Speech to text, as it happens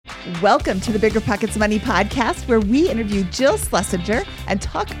Welcome to the Bigger Pockets Money podcast, where we interview Jill Schlesinger and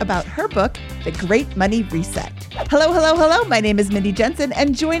talk about her book, The Great Money Reset. Hello, hello, hello. My name is Mindy Jensen,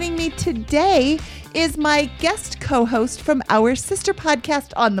 and joining me today is my guest co-host from our sister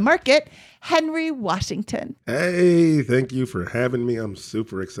podcast On the Market, Henry Washington. Hey, thank you for having me. I'm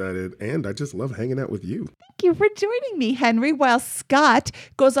super excited, and I just love hanging out with you. Thank you for joining me, Henry, while Scott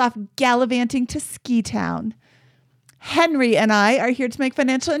goes off gallivanting to Ski Town. Henry and I are here to make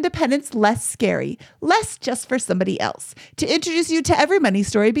financial independence less scary, less just for somebody else, to introduce you to every money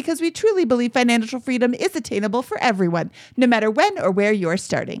story because we truly believe financial freedom is attainable for everyone, no matter when or where you're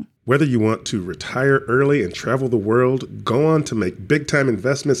starting. Whether you want to retire early and travel the world, go on to make big-time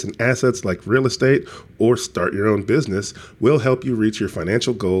investments in assets like real estate, or start your own business, we'll help you reach your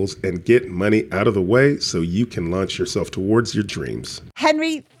financial goals and get money out of the way so you can launch yourself towards your dreams.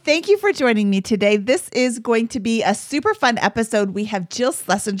 Henry, thank you for joining me today. This is going to be a super fun episode. We have Jill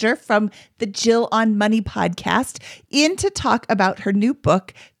Schlesinger from the Jill on Money podcast in to talk about her new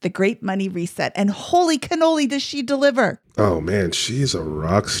book, The Great Money Reset. And holy cannoli, does she deliver? Oh man, she's a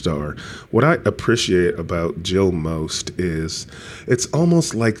rock star. What I appreciate about Jill most is it's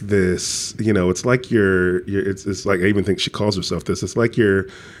almost like this, it's like it's like, I even think she calls herself this. It's like your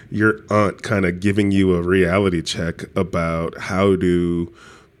aunt kind of giving you a reality check about how to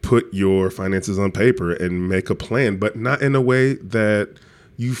put your finances on paper and make a plan, but not in a way that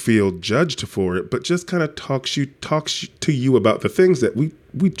you feel judged for it, but just kind of talks to you about the things that we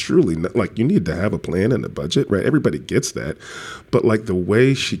truly know. Like, you need to have a plan and a budget, right? Everybody gets that. But like the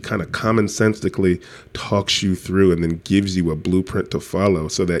way she kind of commonsensically talks you through and then gives you a blueprint to follow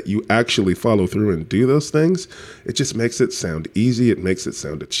so that you actually follow through and do those things, it just makes it sound easy. It makes it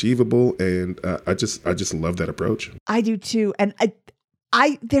sound achievable. And I just love that approach. I do too. And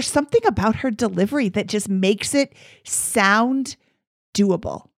I there's something about her delivery that just makes it sound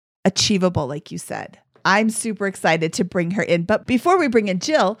doable, achievable, like you said. I'm super excited to bring her in. But before we bring in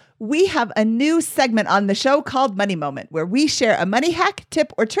Jill, we have a new segment on the show called Money Moment, where we share a money hack,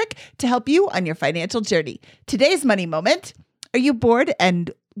 tip, or trick to help you on your financial journey. Today's Money Moment: are you bored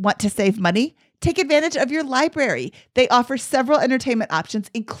and want to save money? Take advantage of your library. They offer several entertainment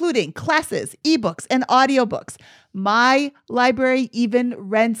options, including classes, ebooks, and audiobooks. My library even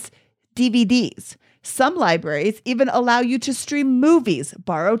rents DVDs. Some libraries even allow you to stream movies,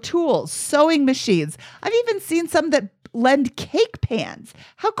 borrow tools, sewing machines. I've even seen some that lend cake pans.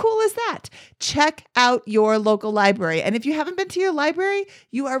 How cool is that? Check out your local library. And if you haven't been to your library,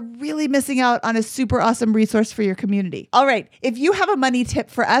 you are really missing out on a super awesome resource for your community. All right. If you have a money tip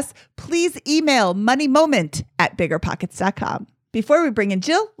for us, please email moneymoment@biggerpockets.com. Before we bring in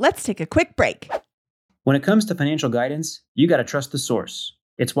Jill, let's take a quick break. When it comes to financial guidance, you got to trust the source.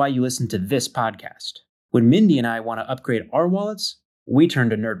 It's why you listen to this podcast. When Mindy and I want to upgrade our wallets, we turn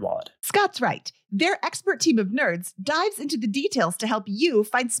to NerdWallet. Scott's right. Their expert team of nerds dives into the details to help you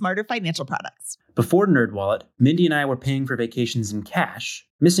find smarter financial products. Before NerdWallet, Mindy and I were paying for vacations in cash,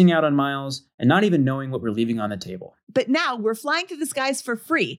 missing out on miles, and not even knowing what we're leaving on the table. But now we're flying through the skies for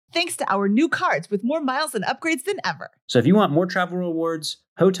free, thanks to our new cards with more miles and upgrades than ever. So if you want more travel rewards,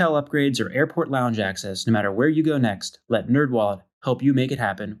 hotel upgrades, or airport lounge access, no matter where you go next, let NerdWallet help you make it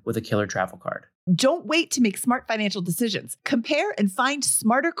happen with a killer travel card. Don't wait to make smart financial decisions. Compare and find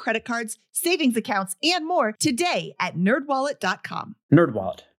smarter credit cards, savings accounts, and more today at nerdwallet.com.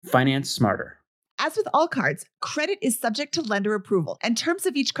 NerdWallet. Finance smarter. As with all cards, credit is subject to lender approval, and terms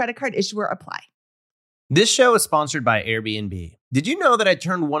of each credit card issuer apply. This show is sponsored by Airbnb. Did you know that I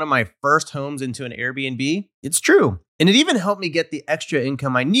turned one of my first homes into an Airbnb? It's true. And it even helped me get the extra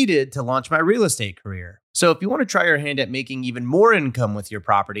income I needed to launch my real estate career. So if you want to try your hand at making even more income with your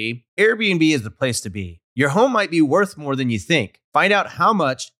property, Airbnb is the place to be. Your home might be worth more than you think. Find out how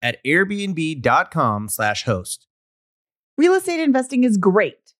much at airbnb.com/host. Real estate investing is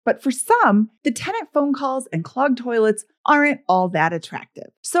great, but for some, the tenant phone calls and clogged toilets aren't all that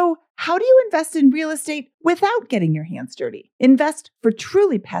attractive. So how do you invest in real estate without getting your hands dirty? Invest for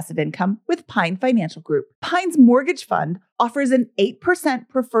truly passive income with Pine Financial Group. Pine's mortgage fund offers an 8%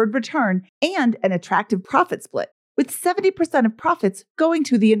 preferred return and an attractive profit split, with 70% of profits going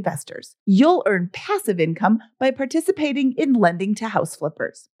to the investors. You'll earn passive income by participating in lending to house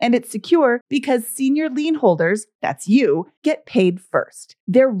flippers. And it's secure because senior lien holders, that's you, get paid first.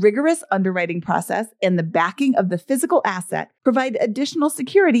 Their rigorous underwriting process and the backing of the physical asset provide additional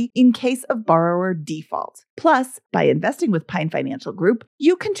security in case of borrower default. Plus, by investing with Pine Financial Group,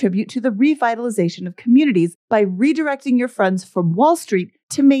 you contribute to the revitalization of communities by redirecting your funds from Wall Street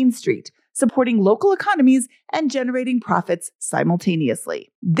to Main Street, supporting local economies and generating profits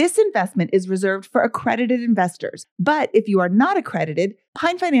simultaneously. This investment is reserved for accredited investors, but if you are not accredited,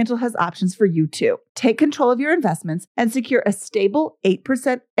 Pine Financial has options for you too. Take control of your investments and secure a stable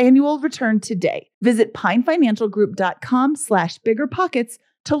 8% annual return today. Visit pinefinancialgroup.com/biggerpockets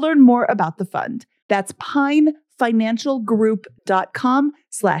to learn more about the fund. That's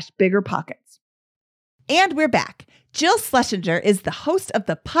pinefinancialgroup.com/biggerpockets. And we're back. Jill Schlesinger is the host of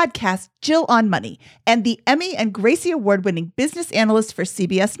the podcast Jill on Money and the Emmy and Gracie Award-winning business analyst for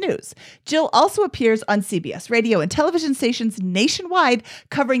CBS News. Jill also appears on CBS radio and television stations nationwide,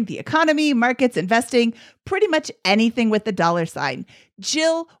 covering the economy, markets, investing, pretty much anything with the dollar sign.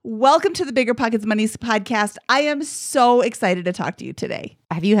 Jill, welcome to the Bigger Pockets Money podcast. I am so excited to talk to you today.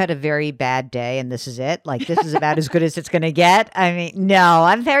 Have you had a very bad day and this is it? Like, this is about as good as it's going to get? I mean, no,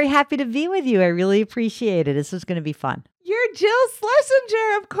 I'm very happy to be with you. I really appreciate it. This is going to be fun. You're Jill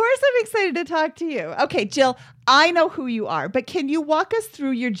Schlesinger. Of course I'm excited to talk to you. Okay, Jill, I know who you are, but can you walk us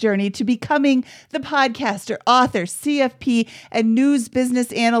through your journey to becoming the podcaster, author, CFP, and news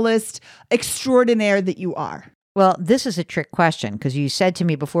business analyst extraordinaire that you are? Well, this is a trick question because you said to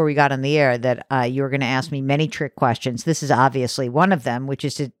me before we got on the air that you were going to ask me many trick questions. This is obviously one of them, which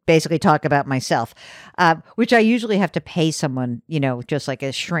is to basically talk about myself, which I usually have to pay someone, just like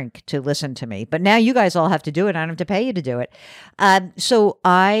a shrink to listen to me. But now you guys all have to do it. I don't have to pay you to do it. So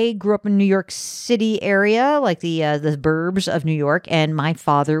I grew up in New York City area, like the burbs of New York, and my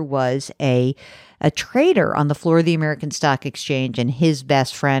father was a trader on the floor of the American Stock Exchange, and his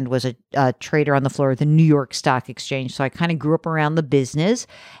best friend was a trader on the floor of the New York Stock Exchange. So I kind of grew up around the business,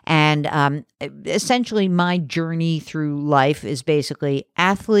 and essentially my journey through life is basically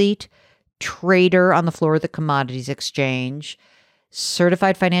athlete, trader on the floor of the Commodities Exchange,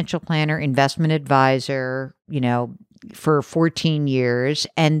 certified financial planner, investment advisor, for 14 years,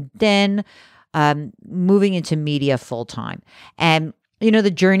 and then moving into media full time. And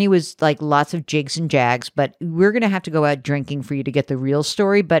the journey was like lots of jigs and jags, but we're going to have to go out drinking for you to get the real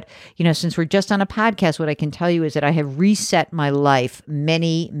story. But, since we're just on a podcast, what I can tell you is that I have reset my life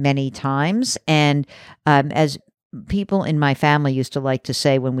many, many times. And as people in my family used to like to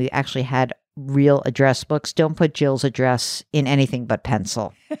say when we actually had real address books, don't put Jill's address in anything but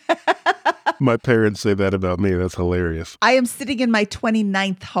pencil. My parents say that about me. That's hilarious. I am sitting in my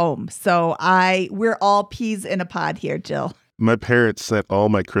 29th home, so we're all peas in a pod here, Jill. My parents sent all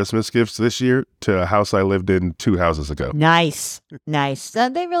my Christmas gifts this year to a house I lived in 2 houses ago. Nice.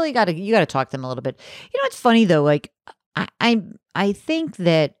 They really you got to talk to them a little bit. It's funny though. Like I think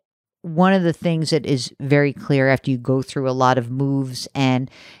that one of the things that is very clear after you go through a lot of moves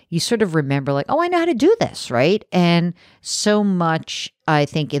and you sort of remember like, oh, I know how to do this, right? And so much I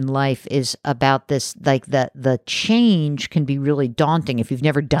think in life is about this, like the change can be really daunting if you've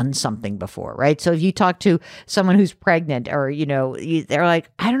never done something before, right? So if you talk to someone who's pregnant or, they're like,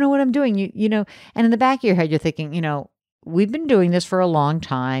 I don't know what I'm doing, and in the back of your head, you're thinking, we've been doing this for a long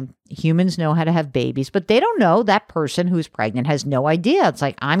time. Humans know how to have babies, but they don't know that person who's pregnant has no idea. It's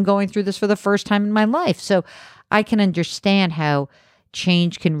like, I'm going through this for the first time in my life. So I can understand how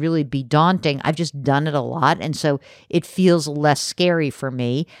change can really be daunting. I've just done it a lot. And so it feels less scary for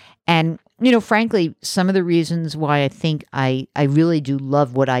me. And, frankly, some of the reasons why I think I really do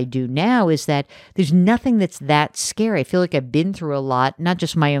love what I do now is that there's nothing that's that scary. I feel like I've been through a lot, not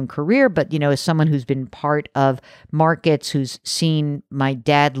just my own career, but, as someone who's been part of markets, who's seen my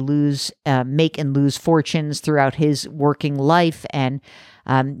dad make and lose fortunes throughout his working life and,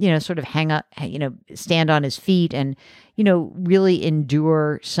 sort of hang up, stand on his feet and, really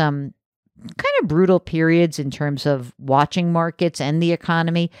endure some kind of brutal periods in terms of watching markets and the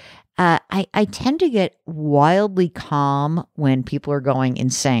economy. I tend to get wildly calm when people are going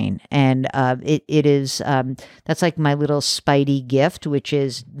insane. And it is, that's like my little Spidey gift, which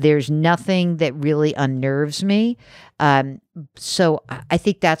is there's nothing that really unnerves me. So I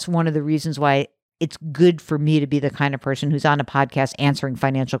think that's one of the reasons why it's good for me to be the kind of person who's on a podcast answering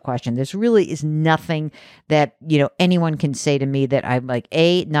financial questions. There really is nothing that, anyone can say to me that I'm like,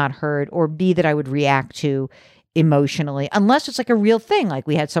 A, not heard, or B, that I would react to emotionally, unless it's like a real thing. Like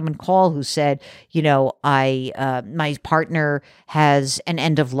we had someone call who said, my partner has an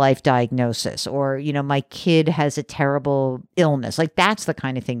end of life diagnosis, or, my kid has a terrible illness. Like that's the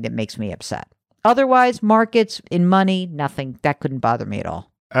kind of thing that makes me upset. Otherwise, markets, in money, nothing, that couldn't bother me at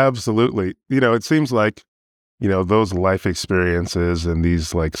all. Absolutely. It seems like, those life experiences and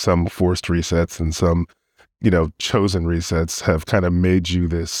these like some forced resets and some, chosen resets have kind of made you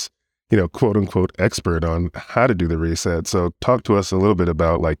this, quote unquote expert on how to do the reset. So talk to us a little bit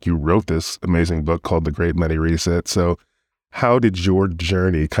about like you wrote this amazing book called The Great Money Reset. So how did your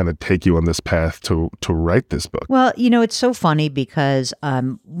journey kind of take you on this path to write this book? Well, it's so funny because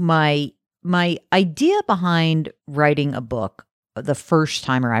my idea behind writing a book the first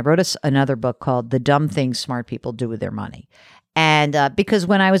time around, I wrote another book called The Dumb Things Smart People Do With Their Money. And because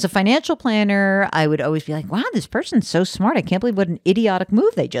when I was a financial planner, I would always be like, wow, this person's so smart. I can't believe what an idiotic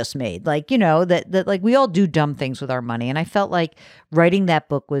move they just made. Like, that like we all do dumb things with our money. And I felt like writing that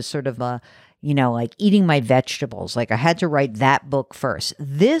book was sort of a, like eating my vegetables. Like I had to write that book first.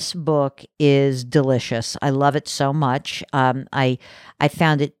 This book is delicious. I love it so much. I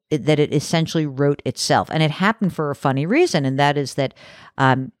found that it essentially wrote itself, and it happened for a funny reason, and that is that,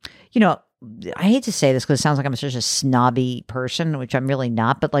 I hate to say this because it sounds like I'm such a snobby person, which I'm really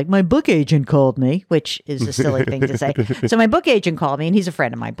not, but like my book agent called me, which is a silly thing to say. So my book agent called me, and he's a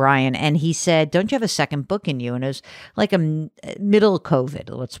friend of mine, Brian, and he said, don't you have a second book in you? And it was like a middle of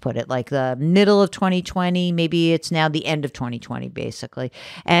COVID, let's put it, like the middle of 2020, maybe it's now the end of 2020, basically.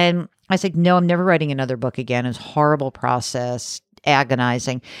 And I said, no, I'm never writing another book again. It's a horrible process,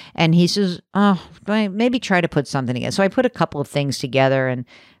 agonizing. And he says, oh, maybe try to put something together. So I put a couple of things together, and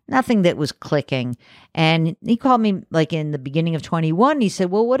nothing that was clicking. And he called me like in the beginning of 21. He said,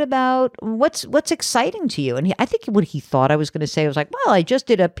 well, what's exciting to you? And I think what he thought I was going to say was like, well, I just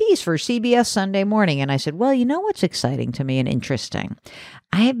did a piece for CBS Sunday Morning. And I said, well, what's exciting to me and interesting?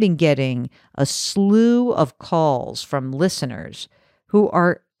 I have been getting a slew of calls from listeners who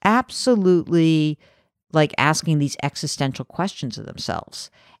are absolutely like asking these existential questions of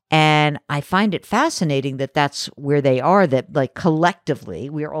themselves. And I find it fascinating that that's where they are, that like collectively,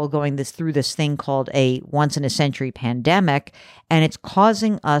 we're all going through this thing called a once in a century pandemic, and it's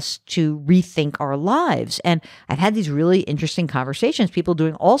causing us to rethink our lives. And I've had these really interesting conversations, people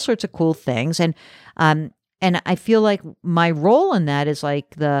doing all sorts of cool things. And I feel like my role in that is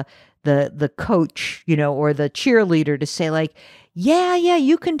like the coach, or the cheerleader to say like, yeah,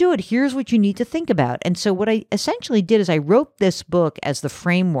 you can do it. Here's what you need to think about. And so what I essentially did is I wrote this book as the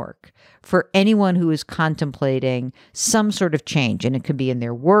framework for anyone who is contemplating some sort of change. And it could be in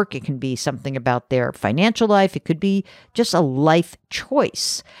their work. It can be something about their financial life. It could be just a life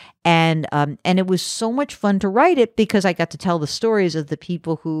choice. And it was so much fun to write it because I got to tell the stories of the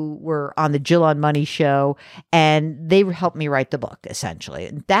people who were on the Jill on Money show, and they helped me write the book, essentially.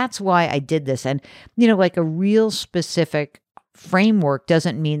 And that's why I did this. And, like a real specific framework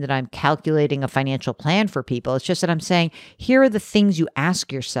doesn't mean that I'm calculating a financial plan for people. It's just that I'm saying, here are the things you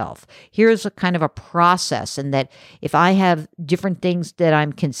ask yourself. Here's a kind of a process. And that if I have different things that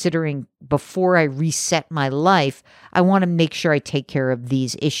I'm considering before I reset my life, I want to make sure I take care of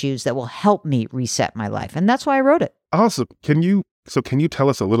these issues that will help me reset my life. And that's why I wrote it. Awesome. Can you tell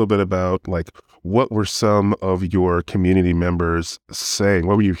us a little bit about like, what were some of your community members saying?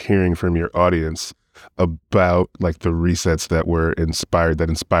 What were you hearing from your audience about like the resets that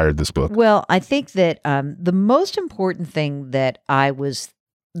inspired this book? Well, I think that the most important thing that I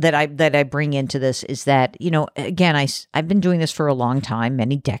bring into this is that, again, I've been doing this for a long time,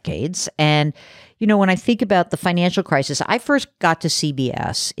 many decades. And, when I think about the financial crisis, I first got to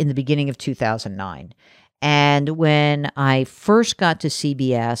CBS in the beginning of 2009. And when I first got to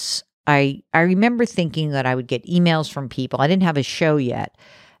CBS, I remember thinking that I would get emails from people. I didn't have a show yet.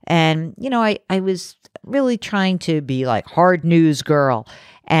 And, I was really trying to be like hard news girl.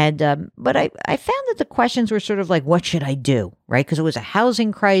 And, but I found that the questions were sort of like, what should I do? Right? Because it was a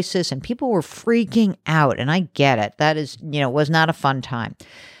housing crisis and people were freaking out. And I get it. That is, was not a fun time.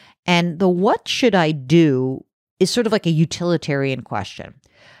 And the what should I do is sort of like a utilitarian question.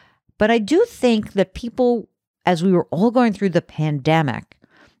 But I do think that people, as we were all going through the pandemic,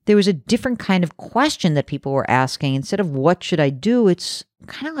 there was a different kind of question that people were asking. Instead of what should I do, it's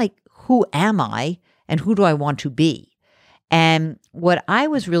kind of like, who am I and who do I want to be? And what I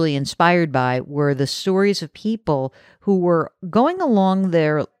was really inspired by were the stories of people who were going along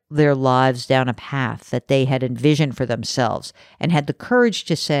their lives down a path that they had envisioned for themselves and had the courage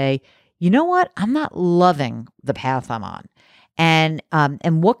to say, you know what, I'm not loving the path I'm on. And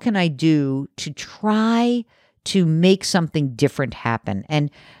what can I do to try to make something different happen?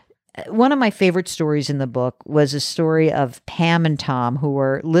 And one of my favorite stories in the book was a story of Pam and Tom, who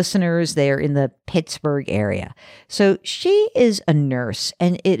were listeners there in the Pittsburgh area. So she is a nurse,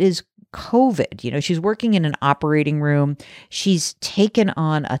 and it is COVID. She's working in an operating room. She's taken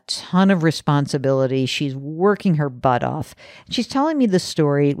on a ton of responsibility. She's working her butt off. She's telling me the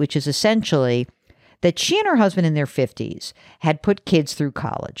story, which is essentially that she and her husband in their 50s had put kids through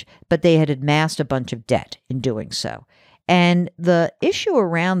college, but they had amassed a bunch of debt in doing so. And the issue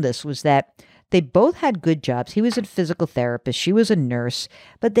around this was that They both had good jobs. He was a physical therapist. She was a nurse,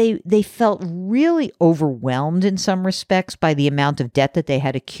 but they felt really overwhelmed in some respects by the amount of debt that they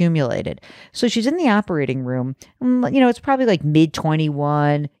had accumulated. So she's in the operating room. It's probably like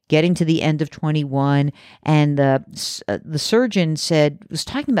mid-21, getting to the end of 21, and the surgeon was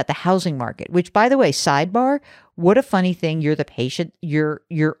talking about the housing market, which, by the way, sidebar, what a funny thing. You're the patient. You're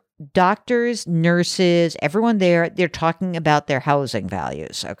doctors, nurses, everyone there, they're talking about their housing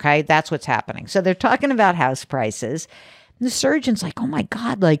values. Okay. That's what's happening. So they're talking about house prices. And the surgeon's like, oh my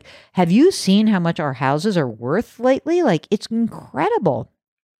God, like, have you seen how much our houses are worth lately? Like, it's incredible.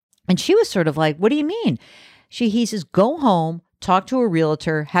 And she was sort of like, what do you mean? He says, go home, talk to a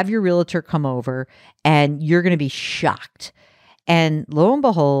realtor, have your realtor come over, and you're going to be shocked. And lo and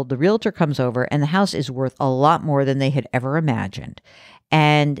behold, the realtor comes over and the house is worth a lot more than they had ever imagined.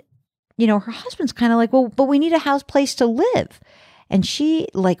 And her husband's kind of like, well, but we need a house place to live. And she,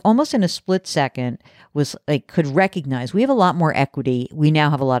 like, almost in a split second, was like, could recognize we have a lot more equity. We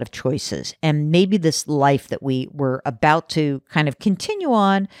now have a lot of choices. And maybe this life that we were about to kind of continue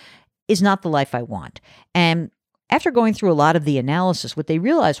on is not the life I want. And after going through a lot of the analysis, what they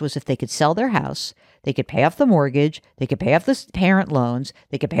realized was if they could sell their house, they could pay off the mortgage, they could pay off the parent loans,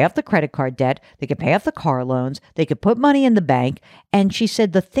 they could pay off the credit card debt, they could pay off the car loans, they could put money in the bank. And she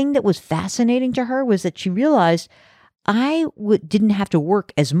said the thing that was fascinating to her was that she realized I didn't have to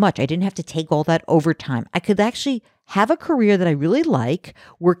work as much. I didn't have to take all that overtime. I could actually have a career that I really like,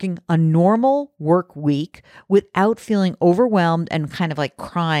 working a normal work week without feeling overwhelmed and kind of like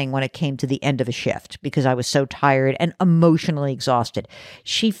crying when it came to the end of a shift because I was so tired and emotionally exhausted.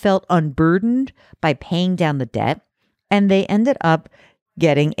 She felt unburdened by paying down the debt, and they ended up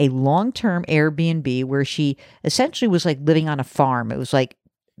getting a long-term Airbnb where she essentially was like living on a farm. It was like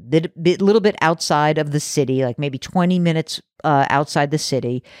a little bit outside of the city, like maybe 20 minutes outside the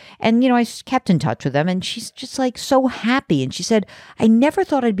city. And, I kept in touch with them, and she's just like so happy. And she said, I never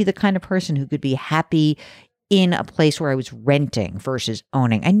thought I'd be the kind of person who could be happy in a place where I was renting versus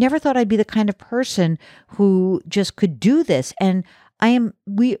owning. I never thought I'd be the kind of person who just could do this. And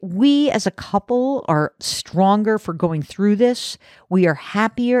we as a couple are stronger for going through this. We are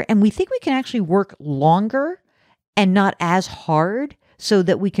happier, and we think we can actually work longer and not as hard, so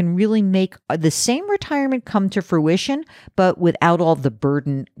that we can really make the same retirement come to fruition, but without all the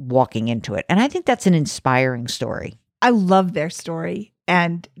burden walking into it. And I think that's an inspiring story. I love their story.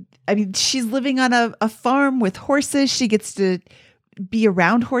 And I mean, she's living on a farm with horses. She gets to be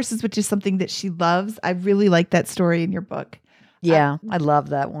around horses, which is something that she loves. I really like that story in your book. Yeah, I love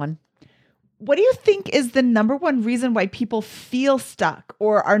that one. What do you think is the number one reason why people feel stuck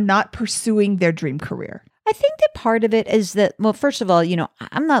or are not pursuing their dream career? I think that part of it is that, well, first of all,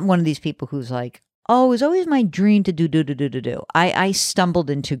 I'm not one of these people who's like, oh, it was always my dream to do. I stumbled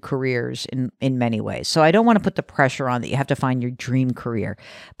into careers in many ways. So I don't want to put the pressure on that you have to find your dream career.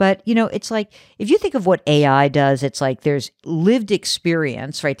 But, it's like, if you think of what AI does, it's like there's lived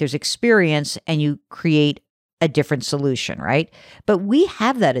experience, right? There's experience and you create a different solution, right? But we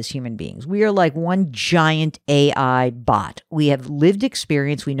have that as human beings. We are like one giant AI bot. We have lived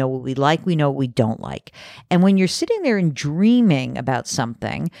experience. We know what we like. We know what we don't like. And when you're sitting there and dreaming about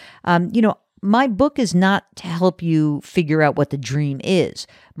something, my book is not to help you figure out what the dream is.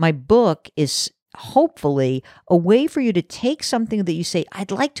 My book is hopefully a way for you to take something that you say,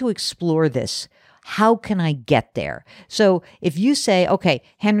 I'd like to explore this. How can I get there? So if you say, okay,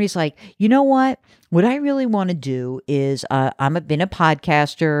 Henry's like, you know what? What I really want to do is I've been a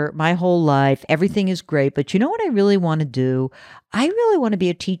podcaster my whole life. Everything is great. But you know what I really want to do? I really want to be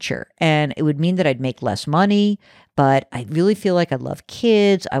a teacher. And it would mean that I'd make less money, but I really feel like I love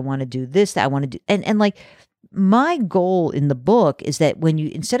kids. I want to do this, that I want to do. And like, my goal in the book is that when you,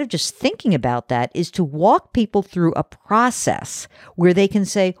 instead of just thinking about that, is to walk people through a process where they can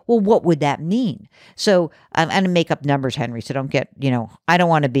say, well, what would that mean? So I'm going to make up numbers, Henry, so don't get, I don't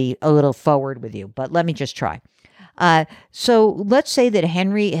want to be a little forward with you, but let me just try. So let's say that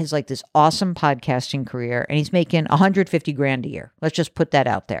Henry has like this awesome podcasting career and he's making $150 grand a year. Let's just put that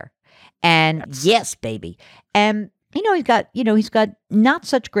out there. And yes, baby. And he's got not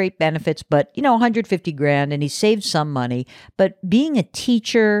such great benefits, but, 150 grand, and he saved some money. But being a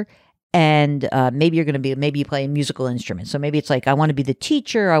teacher, and maybe you play a musical instrument. So maybe it's like, I want to be the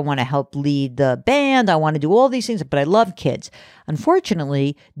teacher. I want to help lead the band. I want to do all these things, but I love kids.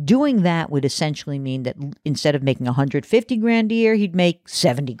 Unfortunately, doing that would essentially mean that instead of making 150 grand a year, he'd make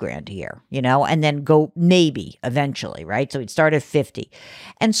 70 grand a year, and then go maybe eventually, right? So he'd start at 50.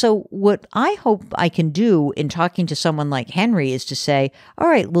 And so what I hope I can do in talking to someone like Henry is to say, all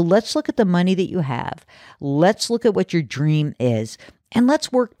right, well, let's look at the money that you have. Let's look at what your dream is. And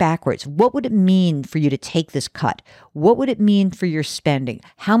let's work backwards. What would it mean for you to take this cut? What would it mean for your spending?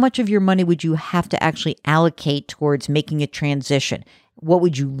 How much of your money would you have to actually allocate towards making a transition? What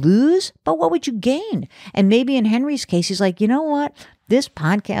would you lose? But what would you gain? And maybe in Henry's case, he's like, you know what? This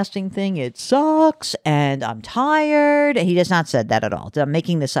podcasting thing, it sucks and I'm tired. And he has not said that at all. I'm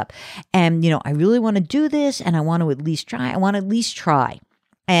making this up. And, I really want to do this and I want to at least try. I want to at least try.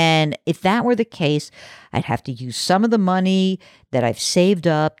 And if that were the case, I'd have to use some of the money that I've saved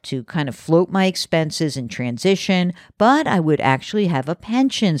up to kind of float my expenses and transition, but I would actually have a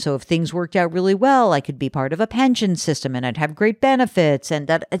pension. So if things worked out really well, I could be part of a pension system and I'd have great benefits. And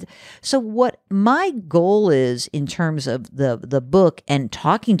that. So what my goal is in terms of the book and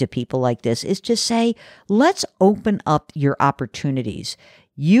talking to people like this is to say, let's open up your opportunities.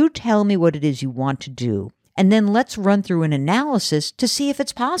 You tell me what it is you want to do. And then let's run through an analysis to see if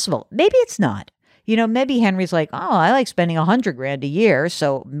it's possible. Maybe it's not. Maybe Henry's like, oh, I like spending $100,000 a year.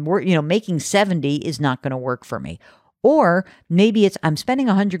 So, making 70 is not going to work for me. Or maybe it's, I'm spending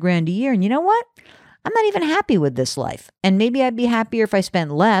 $100,000 a year. And you know what? I'm not even happy with this life. And maybe I'd be happier if I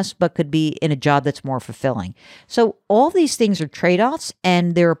spent less, but could be in a job that's more fulfilling. So all these things are trade-offs,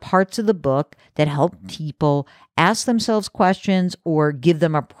 and there are parts of the book that help people ask themselves questions or give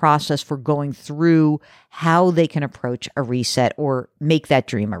them a process for going through how they can approach a reset or make that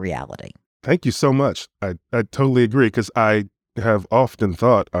dream a reality. Thank you so much. I totally agree, because I have often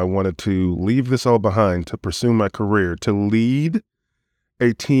thought I wanted to leave this all behind to pursue my career, to lead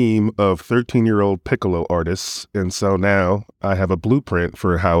a team of 13-year-old piccolo artists. And so now I have a blueprint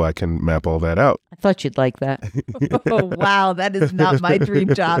for how I can map all that out. I thought you'd like that. Oh, wow. That is not my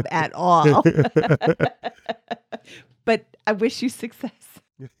dream job at all. But I wish you success.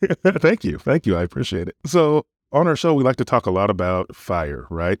 Thank you. I appreciate it. So on our show, we like to talk a lot about FIRE,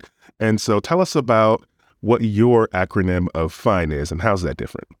 right? And so tell us about what your acronym of FINE is and how's that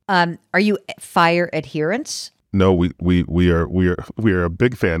different? Are you FIRE adherents? No, we are a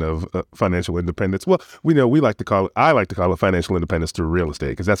big fan of financial independence. Well, we like to call it. I like to call it financial independence through real estate,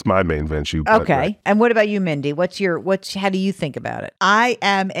 because that's my main venture. Okay. Right. And what about you, Mindy? How do you think about it? I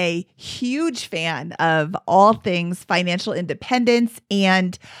am a huge fan of all things financial independence,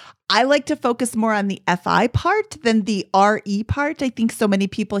 and I like to focus more on the FI part than the RE part. I think so many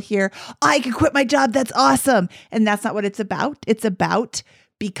people hear, I can quit my job. That's awesome. And that's not what it's about. It's about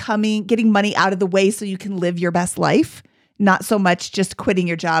getting money out of the way so you can live your best life, not so much just quitting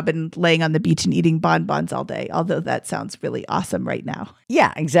your job and laying on the beach and eating bonbons all day, although that sounds really awesome right now.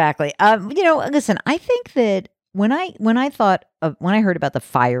 Yeah, exactly. Listen, I think that when I heard about the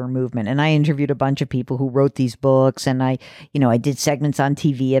FIRE movement, and I interviewed a bunch of people who wrote these books, and I did segments on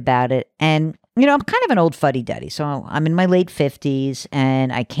TV about it, and I'm kind of an old fuddy-duddy. So I'm in my late 50s,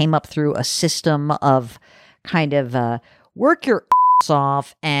 and I came up through a system of kind of work your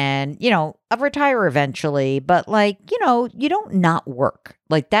off and, I'll retire eventually, but you don't not work.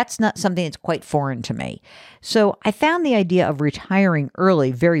 That's not something that's quite foreign to me. So I found the idea of retiring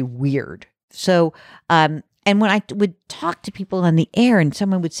early very weird. So, and when I would talk to people on the air and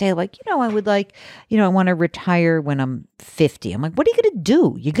someone would say I would I want to retire when I'm 50. I'm like, what are you going to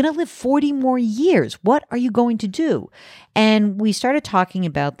do? You're going to live 40 more years. What are you going to do? And we started talking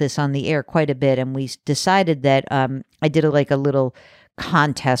about this on the air quite a bit. And we decided that I did a little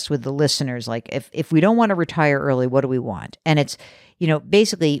contest with the listeners. If we don't want to retire early, what do we want? And it's,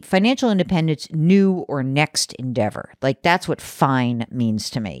 basically financial independence, new or next endeavor. That's what FINE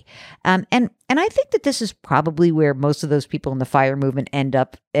means to me. And I think that this is probably where most of those people in the FIRE movement end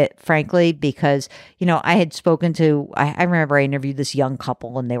up, frankly, because, I had spoken to, I remember I interviewed this young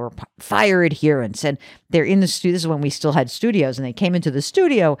couple and they were FIRE adherents, and they're in the studio. This is when we still had studios, and they came into the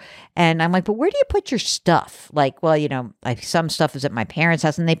studio and I'm like, but where do you put your stuff? Some stuff is at my parents'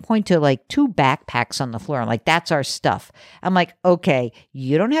 house, and they point to 2 backpacks on the floor. I'm like, that's our stuff. I'm like, okay,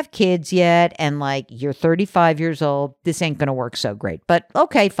 you don't have kids yet, and you're 35 years old. This ain't going to work so great, but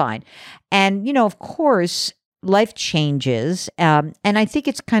okay, fine. And, of course, life changes. And I think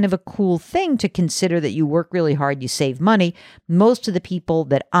it's kind of a cool thing to consider that you work really hard, you save money. Most of the people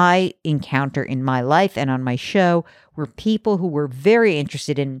that I encounter in my life and on my show were people who were very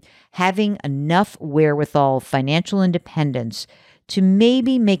interested in having enough wherewithal, financial independence to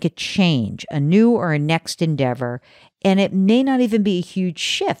maybe make a change, a new or a next endeavor. And it may not even be a huge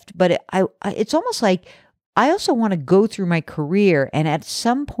shift, but it's almost like I also want to go through my career and at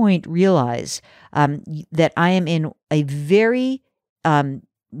some point realize that I am in a very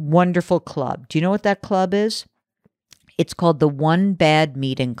wonderful club. Do you know what that club is? It's called the One Bad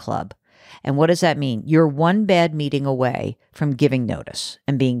Meeting Club. And what does that mean? You're one bad meeting away from giving notice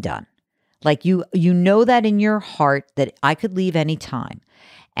and being done. Like you know that in your heart that I could leave anytime.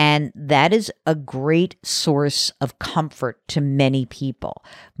 And that is a great source of comfort to many people.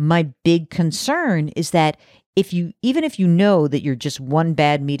 My big concern is that even if you know that you're just one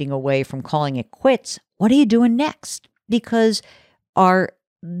bad meeting away from calling it quits, what are you doing next? Because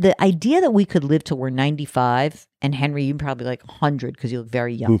the idea that we could live till we're 95, and Henry, you're probably like 100 because you look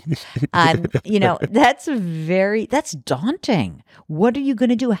very young. That's daunting. What are you going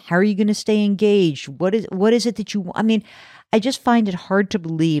to do? How are you going to stay engaged? What is it that you want? I mean, I just find it hard to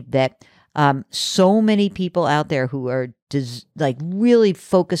believe that so many people out there who are really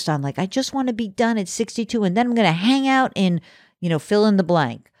focused on I just want to be done at 62 and then I'm going to hang out in, fill in the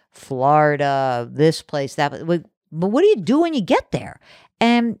blank, Florida, this place, that. But what do you do when you get there?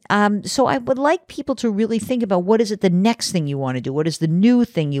 And so I would like people to really think about what is it the next thing you want to do? What is the new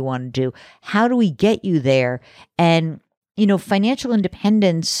thing you want to do? How do we get you there? And financial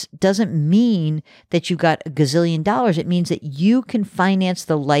independence doesn't mean that you got a gazillion dollars. It means that you can finance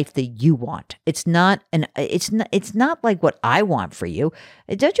the life that you want. It's not like what I want for you.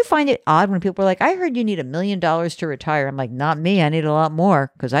 Don't you find it odd when people are like, I heard you need $1 million to retire. I'm like, not me. I need a lot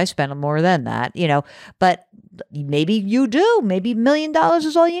more because I spend more than that, but maybe you do. Maybe $1 million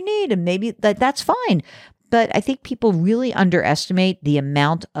is all you need. And maybe that's fine. But I think people really underestimate the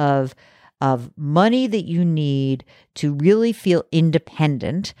amount of money that you need to really feel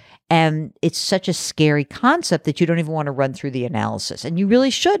independent. And it's such a scary concept that you don't even want to run through the analysis. And you really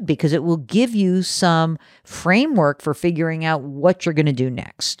should, because it will give you some framework for figuring out what you're going to do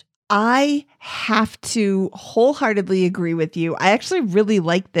next. I have to wholeheartedly agree with you. I actually really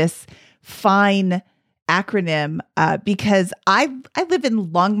like this FINE acronym because I live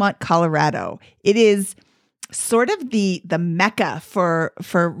in Longmont, Colorado. It is sort of the mecca for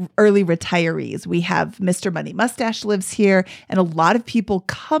early retirees. We have Mr. Money Mustache lives here, and a lot of people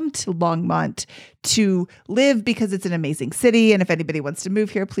come to Longmont to live because it's an amazing city. And if anybody wants to move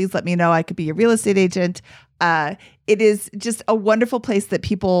here, please let me know. I could be a real estate agent. It is just a wonderful place that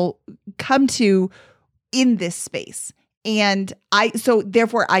people come to in this space. And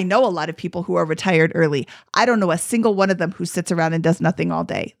therefore I know a lot of people who are retired early. I don't know a single one of them who sits around and does nothing all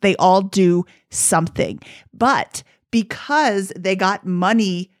day. They all do something. But because they got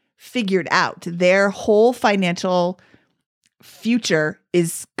money figured out, their whole financial future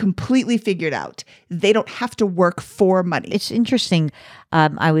is completely figured out. They don't have to work for money. It's interesting.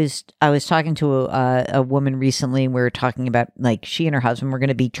 I was talking to a woman recently, and we were talking about she and her husband were going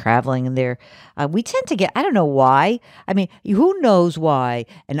to be traveling, and we tend to get, I don't know why. I mean, who knows why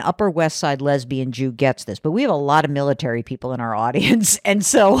an Upper West Side lesbian Jew gets this, but we have a lot of military people in our audience, and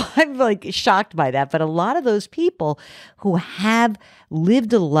so I'm shocked by that. But a lot of those people who have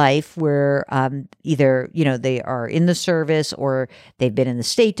lived a life where either they are in the service or they've been in the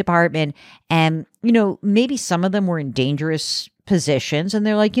State Department, and maybe some of them were in dangerous positions, and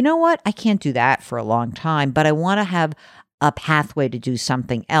they're like, you know what, I can't do that for a long time, but I want to have a pathway to do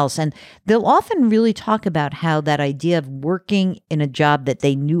something else. And they'll often really talk about how that idea of working in a job that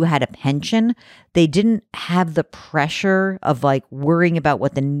they knew had a pension, they didn't have the pressure of worrying about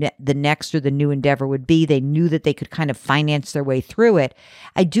what the next or the new endeavor would be. They knew that they could kind of finance their way through it.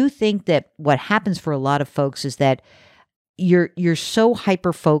 I do think that what happens for a lot of folks is that you're so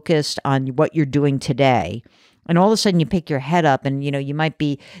hyper focused on what you're doing today, and all of a sudden you pick your head up and you might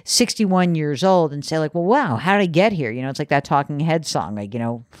be 61 years old and say well, wow, how did I get here? It's like that Talking Head song,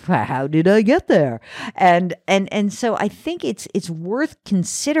 how did I get there? And so I think it's worth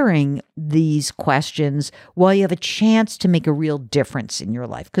considering these questions while you have a chance to make a real difference in your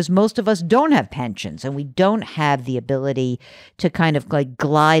life, because most of us don't have pensions and we don't have the ability to kind of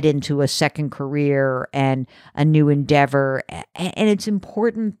glide into a second career and a new endeavor. And it's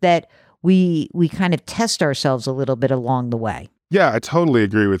important that we kind of test ourselves a little bit along the way. Yeah, I totally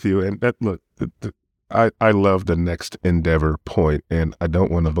agree with you. And I love the next endeavor point, and I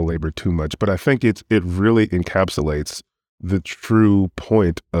don't want to belabor too much, but I think it really encapsulates the true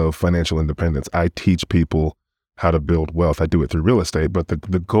point of financial independence. I teach people how to build wealth. I do it through real estate, but the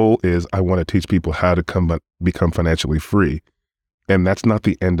goal is I want to teach people how to become financially free. And that's not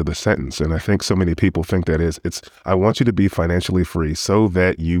the end of the sentence. And I think so many people think that it's, I want you to be financially free so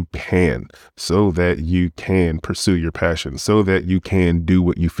that you can pursue your passion, so that you can do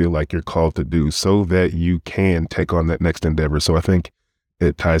what you feel like you're called to do, so that you can take on that next endeavor. So I think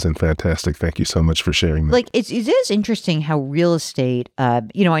it ties in fantastic. Thank you so much for sharing that. It is interesting how real estate, I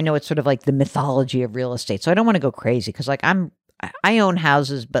know it's sort of like the mythology of real estate. So I don't want to go crazy because I own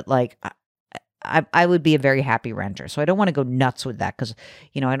houses, but I would be a very happy renter. So I don't want to go nuts with that because,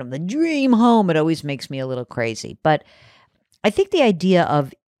 I don't the dream home. It always makes me a little crazy. But I think the idea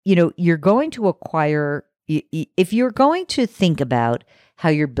of you're going to acquire, if you're going to think about how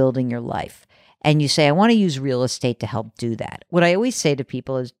you're building your life and you say, I want to use real estate to help do that. What I always say to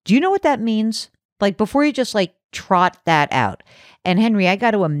people is, do you know what that means? Like before you just like trot that out. And Henry, I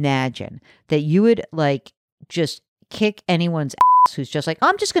got to imagine that you would like just kick anyone's ass who's just like,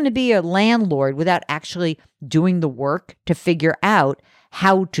 I'm just going to be a landlord without actually doing the work to figure out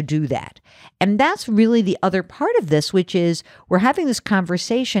how to do that. And that's really the other part of this, which is we're having this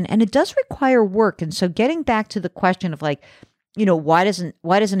conversation and it does require work. And so getting back to the question of like, why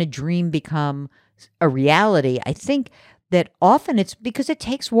doesn't a dream become a reality? I think that often it's because it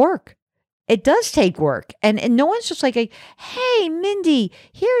takes work. It does take work. And no one's just like, hey, Mindy,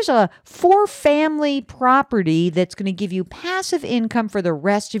 here's a 4-family property that's going to give you passive income for the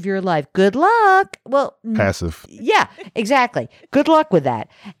rest of your life. Good luck. Well, Passive. Yeah, exactly. Good luck with that.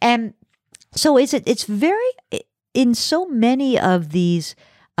 And so it's very, in so many of these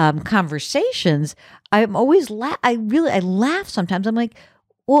conversations, I'm always, I laugh sometimes. I'm like,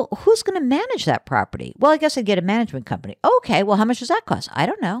 well, who's going to manage that property? Well, I guess I'd get a management company. Okay, well, how much does that cost? I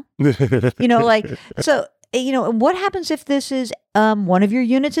don't know. So, and what happens if this is one of your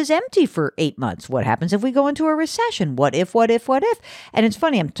units is empty for 8 months? What happens if we go into a recession? What if? And it's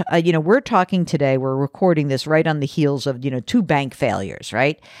funny, we're talking today, we're recording this right on the heels of, 2 bank failures,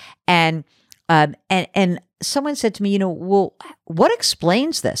 right? And someone said to me, well, what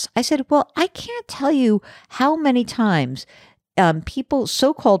explains this? I said, well, I can't tell you how many times people,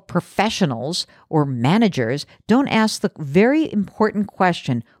 so-called professionals or managers, don't ask the very important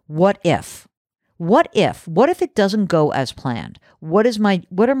question, what if? What if? What if it doesn't go as planned? What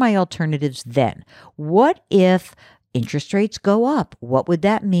are my alternatives then? What if interest rates go up? What would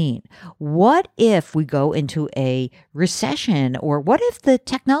that mean? What if we go into a recession? Or what if the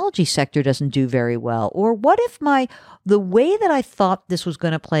technology sector doesn't do very well? Or what if the way that I thought this was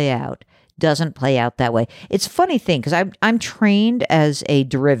going to play out doesn't play out that way? It's a funny thing because I'm trained as a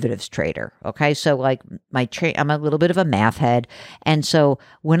derivatives trader. Okay. So like I'm a little bit of a math head. And so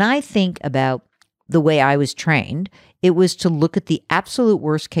when I think about the way I was trained, it was to look at the absolute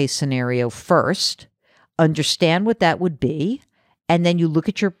worst case scenario first, understand what that would be, and then you look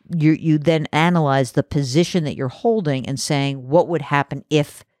at you then analyze the position that you're holding and saying, what would happen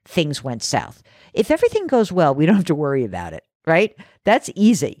if things went south? If everything goes well, we don't have to worry about it, right? That's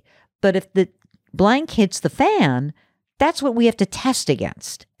easy. But if the blank hits the fan, that's what we have to test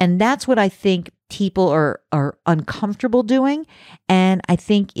against. And that's what I think people are uncomfortable doing. And I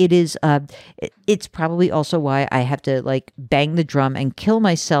think it is, it's probably also why I have to like bang the drum and kill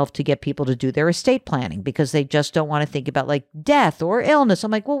myself to get people to do their estate planning, because they just don't want to think about like death or illness.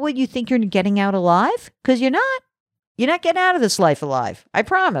 I'm like, well, what, you think you're getting out alive? Because you're not. You're not getting out of this life alive. I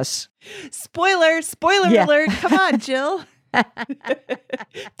promise. Spoiler alert. Come on, Jill.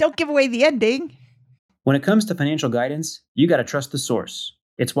 Don't give away the ending. When it comes to financial guidance, you got to trust the source.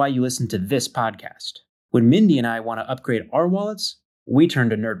 It's why you listen to this podcast. When Mindy and I want to upgrade our wallets, we turn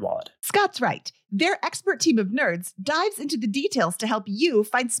to NerdWallet. Scott's right. Their expert team of nerds dives into the details to help you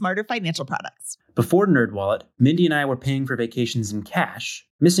find smarter financial products. Before NerdWallet, Mindy and I were paying for vacations in cash,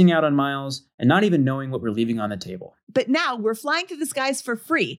 missing out on miles, and not even knowing what we're leaving on the table. But now we're flying through the skies for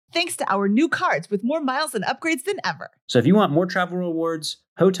free, thanks to our new cards with more miles and upgrades than ever. So if you want more travel rewards,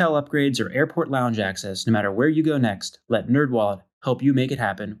 hotel upgrades, or airport lounge access, no matter where you go next, let NerdWallet help you make it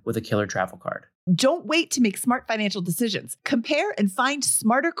happen with a killer travel card. Don't wait to make smart financial decisions. Compare and find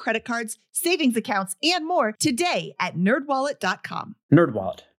smarter credit cards, savings accounts, and more today at nerdwallet.com.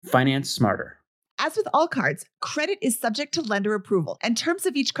 NerdWallet. Finance smarter. As with all cards, credit is subject to lender approval, and terms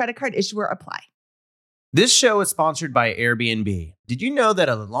of each credit card issuer apply. This show is sponsored by Airbnb. Did you know that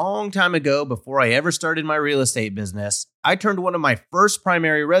a long time ago, before I ever started my real estate business, I turned one of my first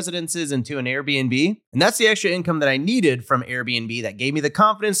primary residences into an Airbnb? And that's the extra income that I needed from Airbnb that gave me the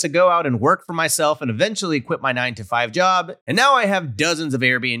confidence to go out and work for myself and eventually quit my 9-to-5 job. And now I have dozens of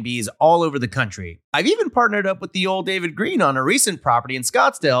Airbnbs all over the country. I've even partnered up with the old David Green on a recent property in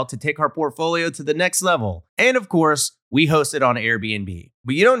Scottsdale to take our portfolio to the next level. And of course, we host it on Airbnb.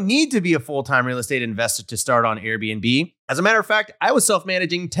 But you don't need to be a full-time real estate investor to start on Airbnb. As a matter of fact, I was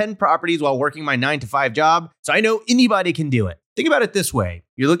self-managing 10 properties while working my 9-to-5 job, so I know anybody can do it. Think about it this way.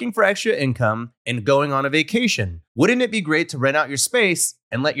 You're looking for extra income and going on a vacation. Wouldn't it be great to rent out your space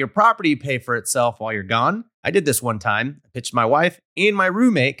and let your property pay for itself while you're gone? I did this one time. I pitched my wife and my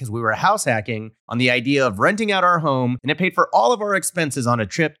roommate, because we were house hacking, on the idea of renting out our home, and it paid for all of our expenses on a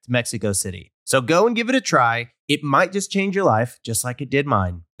trip to Mexico City. So go and give it a try. It might just change your life, just like it did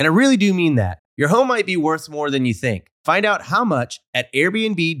mine. And I really do mean that. Your home might be worth more than you think. Find out how much at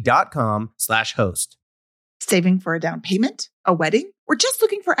airbnb.com/host. Saving for a down payment? A wedding? Or just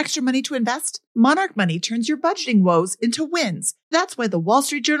looking for extra money to invest? Monarch Money turns your budgeting woes into wins. That's why the Wall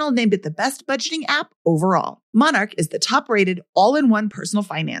Street Journal named it the best budgeting app overall. Monarch is the top-rated all-in-one personal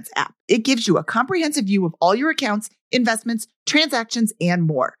finance app. It gives you a comprehensive view of all your accounts, investments, transactions, and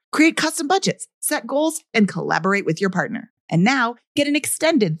more. Create custom budgets, set goals, and collaborate with your partner. And now, get an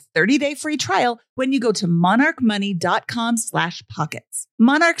extended 30-day free trial when you go to monarchmoney.com/pockets.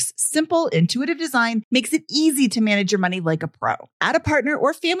 Monarch's simple, intuitive design makes it easy to manage your money like a pro. Add a partner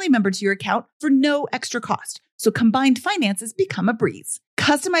or family member to your account for no extra cost, so combined finances become a breeze.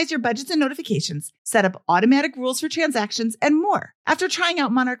 Customize your budgets and notifications, set up automatic rules for transactions, and more. After trying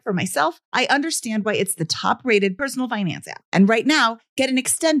out Monarch for myself, I understand why it's the top-rated personal finance app. And right now, get an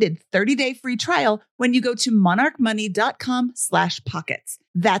extended 30-day free trial when you go to monarchmoney.com/pockets.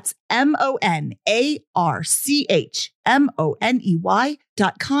 That's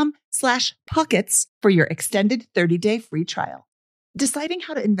monarchmoney.com/pockets for your extended 30-day free trial. Deciding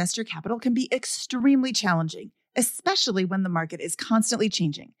how to invest your capital can be extremely challenging, especially when the market is constantly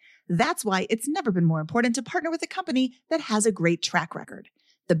changing. That's why it's never been more important to partner with a company that has a great track record.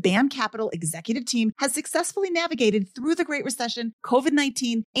 The BAM Capital executive team has successfully navigated through the Great Recession,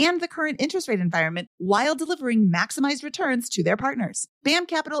 COVID-19, and the current interest rate environment while delivering maximized returns to their partners. BAM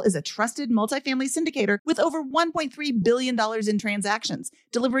Capital is a trusted multifamily syndicator with over $1.3 billion in transactions,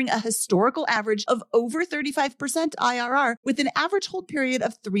 delivering a historical average of over 35% IRR with an average hold period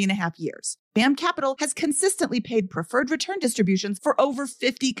of 3.5 years. BAM Capital has consistently paid preferred return distributions for over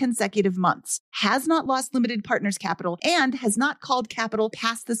 50 consecutive months, has not lost limited partners capital, and has not called capital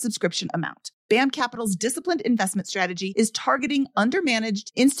past the subscription amount. BAM Capital's disciplined investment strategy is targeting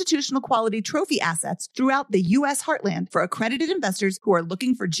undermanaged institutional quality trophy assets throughout the U.S. heartland for accredited investors who are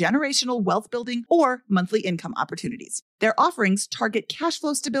looking for generational wealth building or monthly income opportunities. Their offerings target cash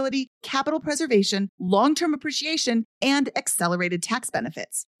flow stability, capital preservation, long-term appreciation, and accelerated tax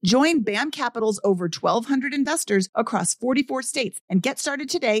benefits. Join BAM Capital's over 1,200 investors across 44 states and get started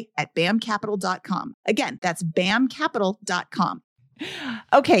today at bamcapital.com. Again, that's bamcapital.com.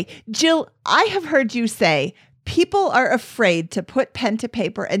 Okay, Jill, I have heard you say people are afraid to put pen to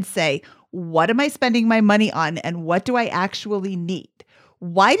paper and say, what am I spending my money on and what do I actually need?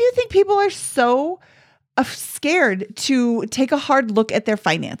 Why do you think people are so scared to take a hard look at their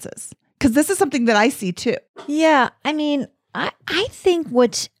finances? Because this is something that I see too. Yeah, I mean, I think we're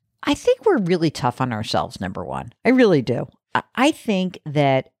really tough on ourselves, number one. I really do. I think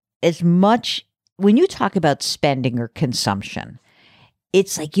that as much, when you talk about spending or consumption,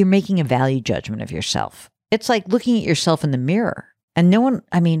 it's like you're making a value judgment of yourself. It's like looking at yourself in the mirror. And no one,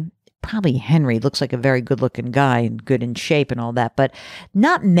 I mean, probably Henry looks like a very good looking guy and good in shape and all that, but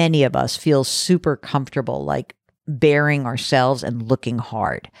not many of us feel super comfortable like bearing ourselves and looking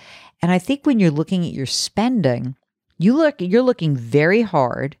hard. And I think when you're looking at your spending, you're looking very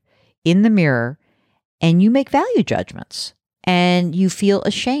hard in the mirror and you make value judgments and you feel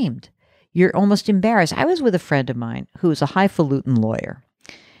ashamed. You're almost embarrassed. I was with a friend of mine who is a highfalutin lawyer.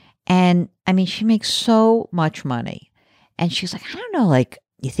 And I mean, she makes so much money. And she's like, I don't know, like,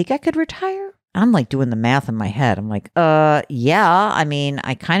 you think I could retire? I'm like doing the math in my head. I'm like, yeah. I mean,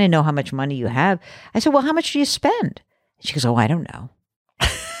 I kind of know how much money you have. I said, well, how much do you spend? And she goes, oh, I don't know.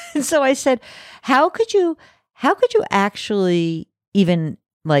 And so I said, how could you actually even,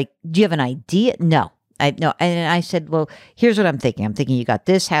 like, do you have an idea? No. And I said, well, here's what I'm thinking. I'm thinking you got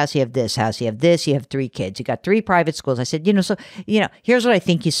this house, you have this house, you have this, you have 3 kids, you got 3 private schools. I said, here's what I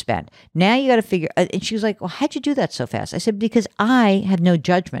think you spend. Now you got to figure. And she was like, well, how'd you do that so fast? I said, because I have no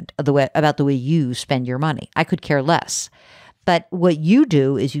judgment about the way you spend your money. I could care less. But what you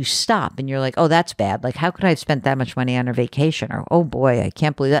do is you stop and you're like, oh, that's bad. Like, how could I have spent that much money on a vacation? Or, oh boy, I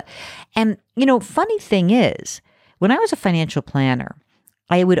can't believe that. And, funny thing is, when I was a financial planner,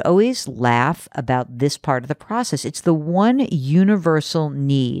 I would always laugh about this part of the process. It's the one universal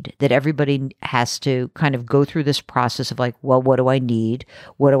need that everybody has to kind of go through this process of like, well, what do I need?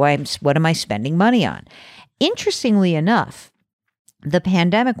 What am I spending money on? Interestingly enough, the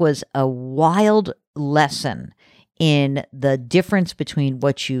pandemic was a wild lesson in the difference between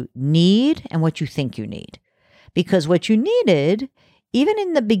what you need and what you think you need. Because what you needed, even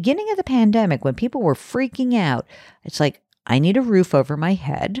in the beginning of the pandemic, when people were freaking out, it's like, I need a roof over my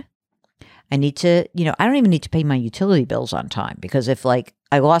head. I need to, I don't even need to pay my utility bills on time because if like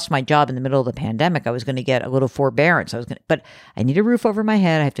I lost my job in the middle of the pandemic, I was going to get a little forbearance. But I need a roof over my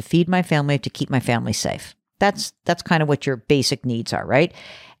head. I have to feed my family. I have to keep my family safe. That's kind of what your basic needs are, right?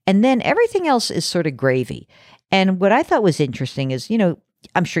 And then everything else is sort of gravy. And what I thought was interesting is,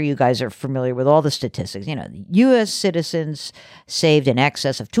 I'm sure you guys are familiar with all the statistics. U.S. citizens saved in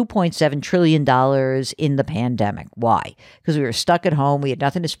excess of $2.7 trillion in the pandemic. Why? Because we were stuck at home. We had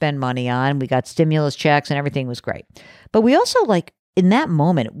nothing to spend money on. We got stimulus checks and everything was great. But we also, in that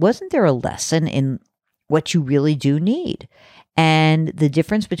moment, wasn't there a lesson in what you really do need? And the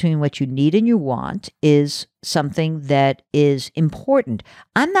difference between what you need and you want is something that is important.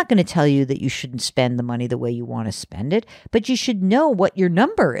 I'm not going to tell you that you shouldn't spend the money the way you want to spend it, but you should know what your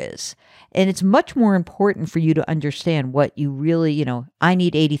number is. And it's much more important for you to understand what you really, I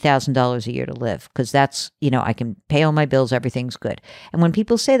need $80,000 a year to live because that's, I can pay all my bills, everything's good. And when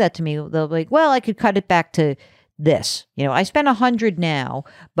people say that to me, they'll be like, well, I could cut it back to this. I spend 100 now,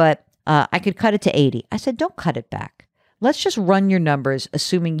 but I could cut it to 80. I said, don't cut it back. Let's just run your numbers,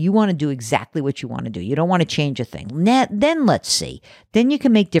 assuming you want to do exactly what you want to do. You don't want to change a thing. Then let's see. Then you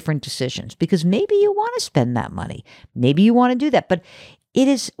can make different decisions because maybe you want to spend that money. Maybe you want to do that. But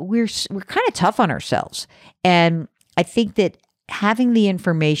we're kind of tough on ourselves. And I think that having the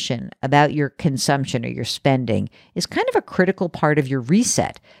information about your consumption or your spending is kind of a critical part of your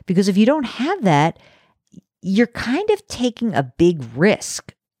reset. Because if you don't have that, you're kind of taking a big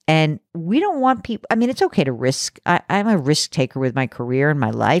risk. And we don't want people, it's okay to risk. I'm a risk taker with my career and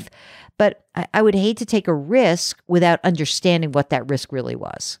my life, but I would hate to take a risk without understanding what that risk really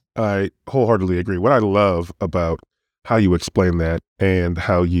was. I wholeheartedly agree. What I love about how you explain that and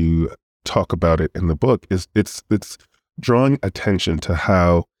how you talk about it in the book is it's drawing attention to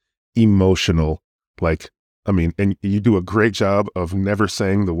how emotional, and you do a great job of never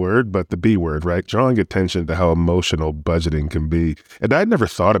saying the word, but the B word, right? Drawing attention to how emotional budgeting can be. And I'd never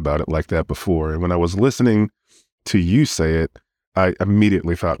thought about it like that before. And when I was listening to you say it, I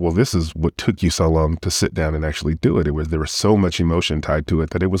immediately thought, well, this is what took you so long to sit down and actually do it. There was so much emotion tied to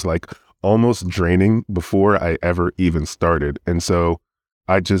it that it was almost draining before I ever even started. And so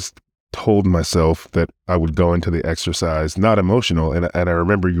I just told myself that I would go into the exercise, not emotional. And I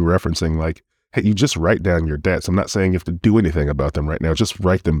remember you referencing hey, you just write down your debts. I'm not saying you have to do anything about them right now. Just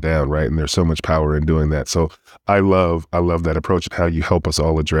write them down, right? And there's so much power in doing that. So I love that approach and how you help us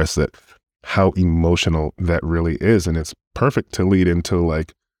all address that, how emotional that really is. And it's perfect to lead into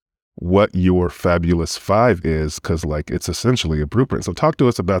what your Fabulous 5 is, because it's essentially a blueprint. So talk to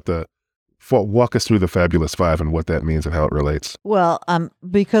us about walk us through the Fabulous 5 and what that means and how it relates. Well,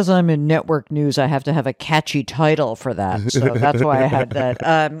 because I'm in network news, I have to have a catchy title for that. So that's why I had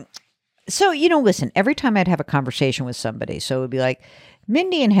that. So, listen, every time I'd have a conversation with somebody, so it would be like,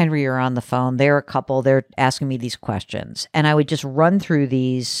 Mindy and Henry are on the phone. They're a couple. They're asking me these questions. And I would just run through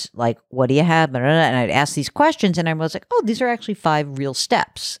these, what do you have? And I'd ask these questions. And I was like, oh, these are actually 5 real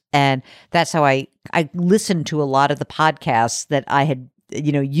steps. And that's how I listened to a lot of the podcasts that I had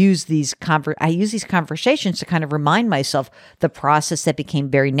use these conversations to kind of remind myself the process that became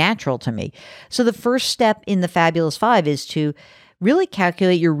very natural to me. So the first step in the Fabulous 5 is to really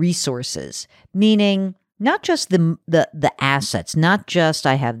calculate your resources, meaning not just the assets, not just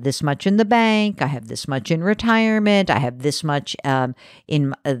I have this much in the bank, I have this much in retirement, I have this much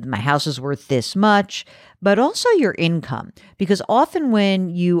in my house is worth this much, but also your income. Because often when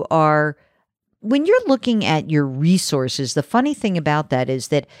you're looking at your resources, the funny thing about that is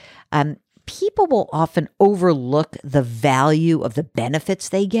that people will often overlook the value of the benefits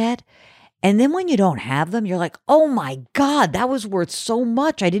they get. And then when you don't have them, you're like, oh my God, that was worth so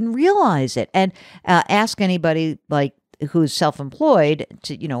much. I didn't realize it. And ask anybody who's self-employed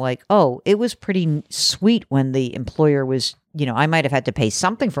to, oh, it was pretty sweet when the employer was, I might have had to pay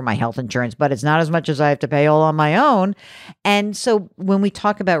something for my health insurance, but it's not as much as I have to pay all on my own. And so when we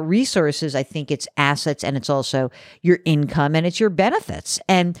talk about resources, I think it's assets and it's also your income and it's your benefits.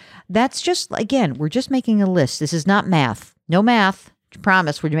 And that's just, again, we're just making a list. This is not math. No math.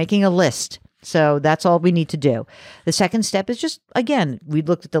 Promise, we're making a list. So that's all we need to do. The second step is just, again, we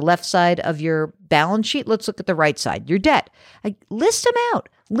looked at the left side of your balance sheet. Let's look at the right side, your debt. List them out.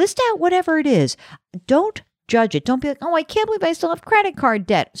 List out whatever it is. Don't judge it. Don't be like, oh, I can't believe I still have credit card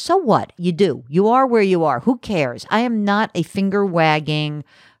debt. So what? You do. You are where you are. Who cares? I am not a finger wagging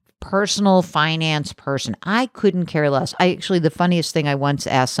personal finance person. I couldn't care less. The funniest thing I once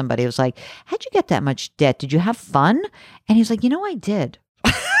asked somebody, I was like, how'd you get that much debt? Did you have fun? And he's like, I did.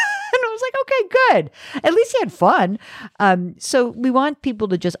 And I was like, okay, good. At least he had fun. So we want people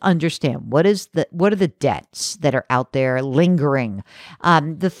to just understand what are the debts that are out there lingering.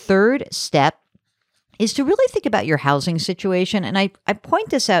 The third step is to really think about your housing situation. And I point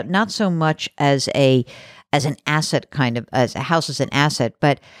this out not so much as an asset, kind of as a house as an asset,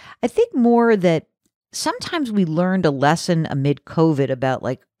 but I think more that sometimes we learned a lesson amid COVID about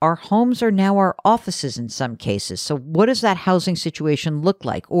our homes are now our offices in some cases. So what does that housing situation look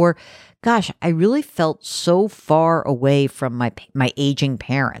like? Or, gosh, I really felt so far away from my aging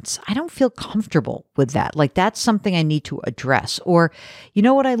parents. I don't feel comfortable with that. Like, that's something I need to address. Or, you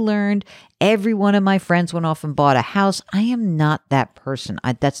know what I learned? Every one of my friends went off and bought a house. I am not that person.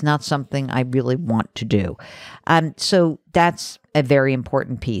 That's not something I really want to do. So that's a very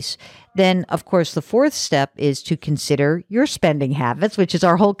important piece. Then, of course, the fourth step is to consider your spending habits, which is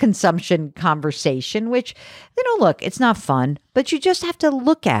our whole consumption conversation, which, look, it's not fun, but you just have to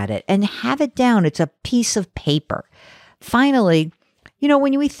look at it and have it down. It's a piece of paper. Finally,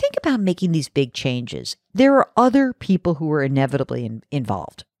 when we think about making these big changes, there are other people who are inevitably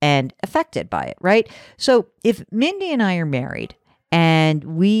involved and affected by it, right? So if Mindy and I are married and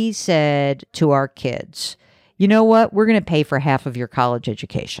we said to our kids, you know what, we're going to pay for half of your college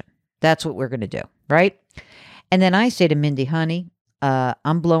education. That's what we're going to do, right? And then I say to Mindy, honey,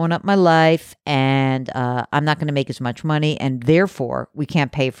 I'm blowing up my life and I'm not going to make as much money, and therefore we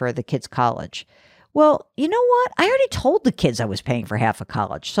can't pay for the kids' college. Well, you know what? I already told the kids I was paying for half of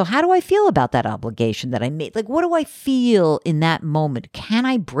college. So how do I feel about that obligation that I made? Like, what do I feel in that moment? Can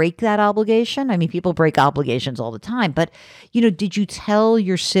I break that obligation? I mean, people break obligations all the time, but, did you tell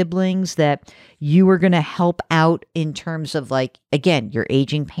your siblings that you were going to help out in terms of, like, again, your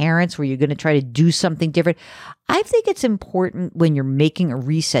aging parents? Were you going to try to do something different? I think it's important when you're making a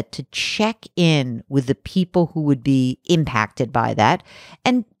reset to check in with the people who would be impacted by that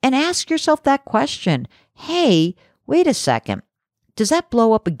and ask yourself that question. Hey, wait a second. Does that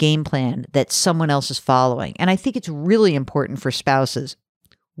blow up a game plan that someone else is following? And I think it's really important for spouses.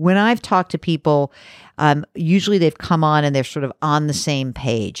 When I've talked to people, usually they've come on and they're sort of on the same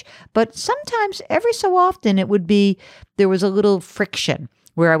page. But sometimes, every so often, it would be there was a little friction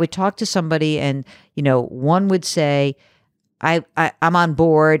where I would talk to somebody and, one would say, I'm on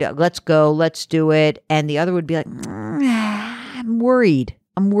board, let's go, let's do it. And the other would be like, I'm worried,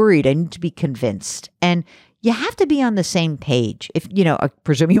 I need to be convinced. And you have to be on the same page. If, I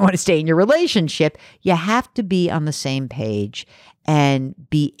presume you want to stay in your relationship, you have to be on the same page and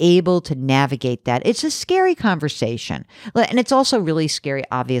be able to navigate that. It's a scary conversation. And it's also really scary,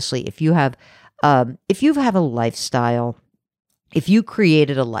 obviously, if you have a lifestyle, if you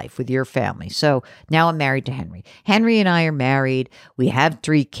created a life with your family. So now I'm married to Henry. Henry and I are married. We have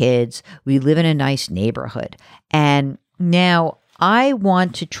 3 kids. We live in a nice neighborhood. And now I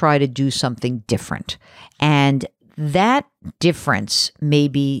want to try to do something different. And that difference may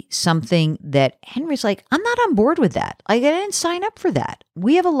be something that Henry's like, I'm not on board with that. I didn't sign up for that.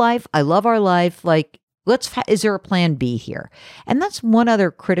 We have a life. I love our life. Like, is there a plan B here? And that's one other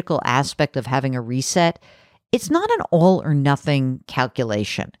critical aspect of having a reset. It's not an all or nothing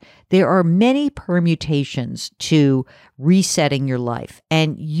calculation. There are many permutations to resetting your life,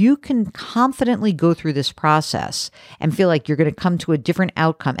 and you can confidently go through this process and feel like you're going to come to a different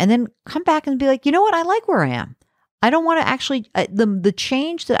outcome and then come back and be like, you know what? I like where I am. I don't want to actually, the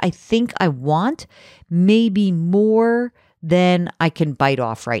change that I think I want may be more than I can bite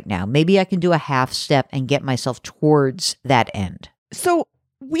off right now. Maybe I can do a half step and get myself towards that end. So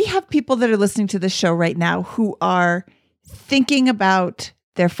we have people that are listening to the show right now who are thinking about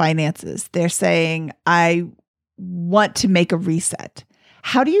their finances. They're saying, I want to make a reset.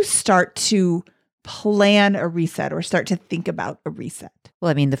 How do you start to plan a reset or start to think about a reset? Well,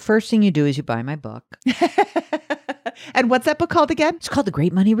 I mean, the first thing you do is you buy my book. And what's that book called again? It's called The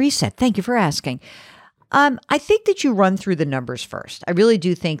Great Money Reset. Thank you for asking. I think that you run through the numbers first. I really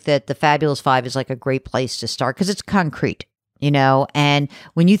do think that the Fabulous 5 is like a great place to start because it's concrete. And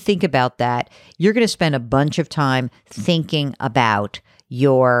when you think about that, you're going to spend a bunch of time thinking about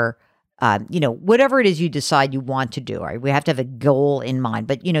your, whatever it is you decide you want to do. Right? We have to have a goal in mind,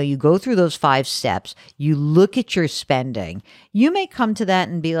 but you go through those 5 steps, you look at your spending, you may come to that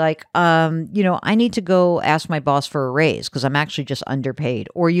and be like, I need to go ask my boss for a raise because I'm actually just underpaid.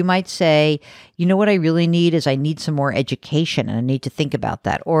 Or you might say, what I really need is I need some more education and I need to think about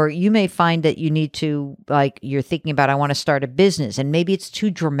that. Or you may find that you need to, you're thinking about, I want to start a business, and maybe it's too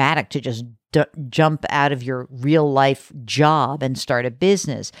dramatic to just jump out of your real life job and start a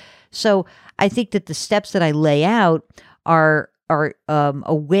business. So I think that the steps that I lay out are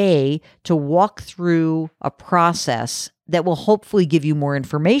a way to walk through a process that will hopefully give you more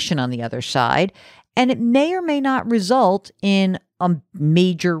information on the other side. And it may or may not result in a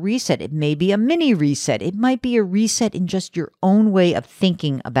major reset. It may be a mini reset. It might be a reset in just your own way of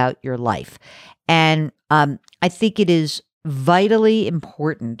thinking about your life. And I think it is vitally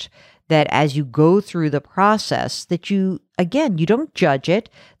important that as you go through the process, that you don't judge it,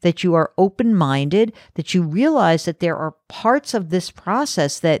 that you are open-minded, that you realize that there are parts of this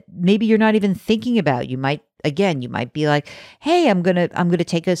process that maybe you're not even thinking about. You might be like, hey, I'm going to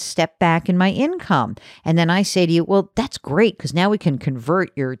take a step back in my income. And then I say to you, well, that's great, because now we can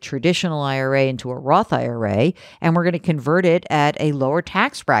convert your traditional IRA into a Roth IRA, and we're going to convert it at a lower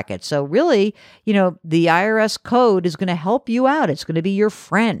tax bracket. So really, the IRS code is going to help you out. It's going to be your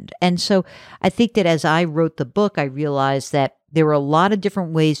friend. And so I think that as I wrote the book, I realized that there were a lot of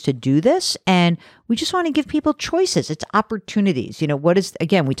different ways to do this, and we just want to give people choices. It's opportunities.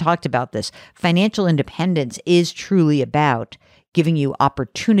 We talked about this. Financial independence is truly about giving you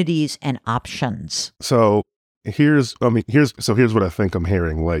opportunities and options. So here's what I think I'm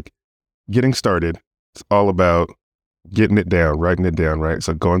hearing. Like, getting started, it's all about getting it down, writing it down, right?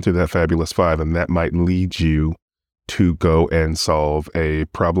 So going through that fabulous 5, and that might lead you to go and solve a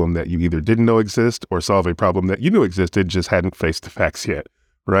problem that you either didn't know exist, or solve a problem that you knew existed, just hadn't faced the facts yet,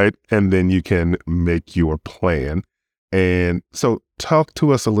 right? And then you can make your plan. And so talk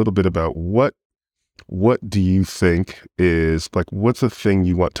to us a little bit about what do you think is, like, what's the thing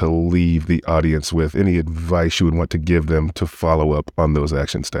you want to leave the audience with? Any advice you would want to give them to follow up on those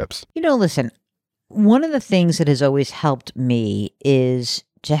action steps? Listen, one of the things that has always helped me is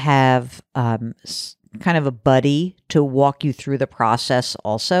to have kind of a buddy to walk you through the process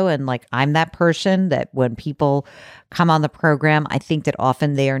also. And like, I'm that person that when people come on the program, I think that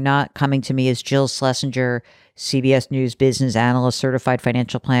often they are not coming to me as Jill Schlesinger, CBS News business analyst, certified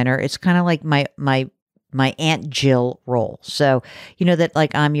financial planner. It's kind of like my Aunt Jill role. So, that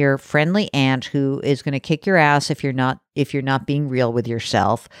like I'm your friendly aunt who is going to kick your ass if you're not being real with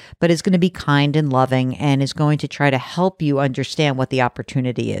yourself, but is going to be kind and loving and is going to try to help you understand what the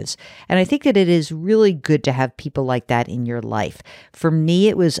opportunity is. And I think that it is really good to have people like that in your life. For me,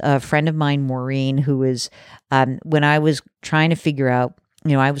 it was a friend of mine, Maureen, who is, when I was trying to figure out,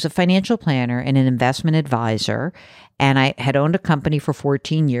 I was a financial planner and an investment advisor, and I had owned a company for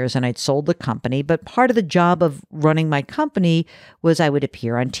 14 years, and I'd sold the company. But part of the job of running my company was I would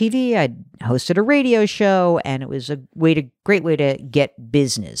appear on TV. I'd hosted a radio show, and it was a great way to get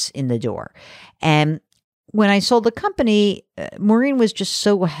business in the door. And when I sold the company, Maureen was just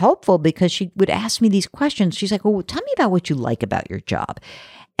so helpful because she would ask me these questions. She's like, well, tell me about what you like about your job.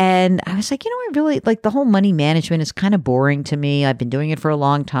 And I was like, I really like the whole money management is kind of boring to me. I've been doing it for a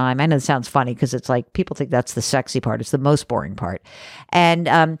long time. I know it sounds funny because it's like people think that's the sexy part. It's the most boring part. And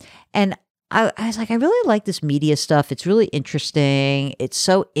I was like, I really like this media stuff. It's really interesting. It's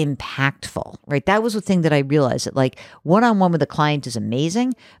so impactful, right? That was the thing that I realized, that like one-on-one with a client is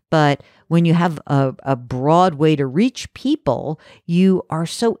amazing, but when you have a broad way to reach people, you are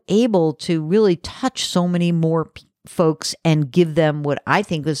so able to really touch so many more folks and give them what I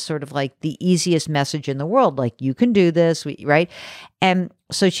think was sort of like the easiest message in the world. Like, you can do this, right? And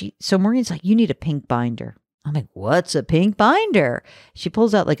so Maureen's like, you need a pink binder. I'm like, what's a pink binder? She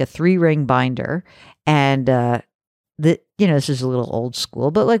pulls out like a 3-ring binder, and this is a little old school,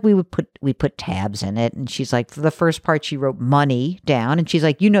 but like we put tabs in it. And she's like, for the first part, she wrote money down, and she's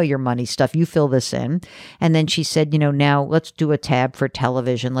like, your money stuff, you fill this in. And then she said, now let's do a tab for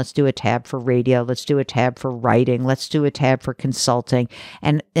television. Let's do a tab for radio. Let's do a tab for writing. Let's do a tab for consulting.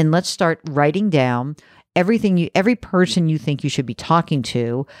 And let's start writing down every person you think you should be talking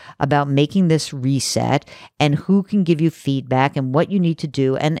to about making this reset, and who can give you feedback and what you need to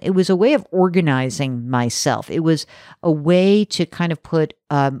do. And it was a way of organizing myself. It was a way to kind of put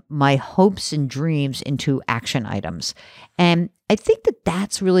my hopes and dreams into action items. And I think that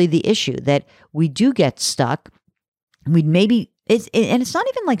that's really the issue, that we do get stuck. And it's not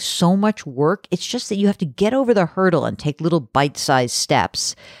even like so much work. It's just that you have to get over the hurdle and take little bite-sized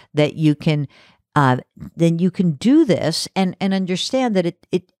steps that you can then you can do this and understand that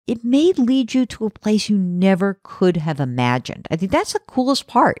it may lead you to a place you never could have imagined. I think that's the coolest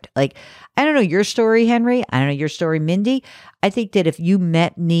part. Like, I don't know your story, Henry. I don't know your story, Mindy. I think that if you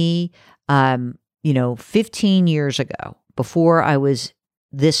met me, 15 years ago, before I was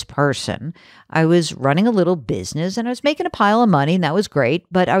this person, I was running a little business and I was making a pile of money, and that was great.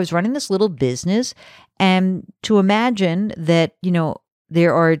 But I was running this little business, and to imagine that,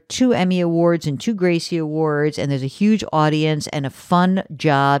 there are 2 Emmy Awards and 2 Gracie Awards, and there's a huge audience and a fun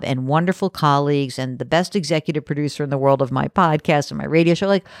job and wonderful colleagues and the best executive producer in the world of my podcast and my radio show.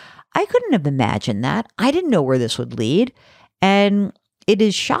 Like, I couldn't have imagined that. I didn't know where this would lead. And it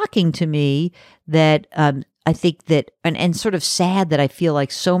is shocking to me that I think that, and sort of sad that I feel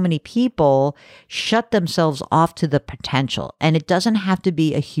like so many people shut themselves off to the potential. And it doesn't have to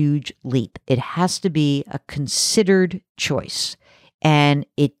be a huge leap. It has to be a considered choice. And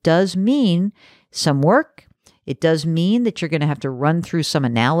it does mean some work. It does mean that you're going to have to run through some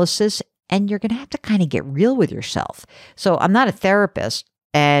analysis, and you're going to have to kind of get real with yourself. So I'm not a therapist.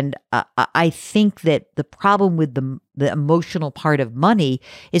 And I think that the problem with the emotional part of money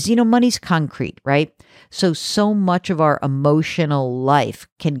is, money's concrete, right? So much of our emotional life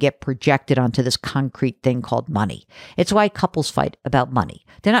can get projected onto this concrete thing called money. It's why couples fight about money.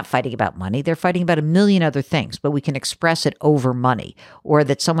 They're not fighting about money. They're fighting about a million other things, but we can express it over money. Or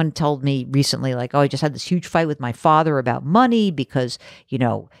that someone told me recently, like, oh, I just had this huge fight with my father about money because,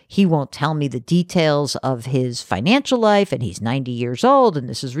 he won't tell me the details of his financial life, and he's 90 years old, and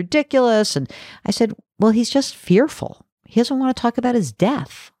this is ridiculous. And I said, well, he's just fearful. He doesn't want to talk about his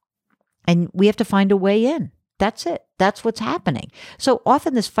death. And we have to find a way in. That's it. That's what's happening. So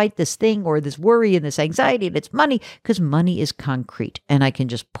often this fight, this thing, or this worry and this anxiety, and it's money, because money is concrete. And I can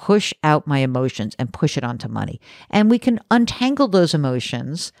just push out my emotions and push it onto money. And we can untangle those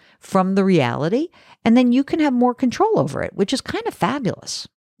emotions from the reality. And then you can have more control over it, which is kind of fabulous.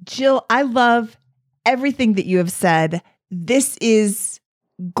 Jill, I love everything that you have said. This is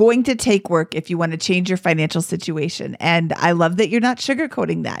going to take work if you want to change your financial situation. And I love that you're not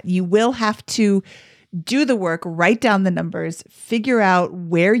sugarcoating that. You will have to do the work, write down the numbers, figure out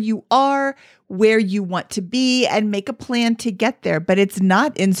where you are, where you want to be, and make a plan to get there. But it's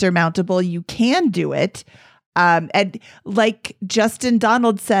not insurmountable. You can do it. And like Justin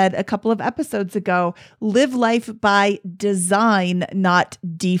Donald said a couple of episodes ago, live life by design, not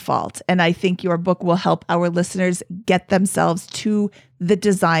default. And I think your book will help our listeners get themselves to the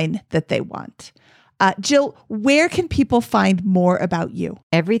design that they want. Jill, where can people find more about you?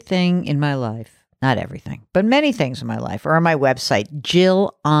 Everything in my life. Not everything, but many things in my life are on my website,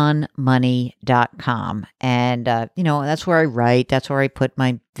 jillonmoney.com. And, that's where I write. That's where I put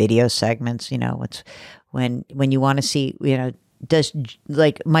my video segments. It's when you want to see,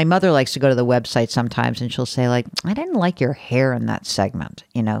 my mother likes to go to the website sometimes and she'll say, like, I didn't like your hair in that segment.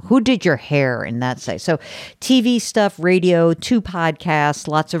 Who did your hair in that segment? So TV stuff, radio, 2 podcasts,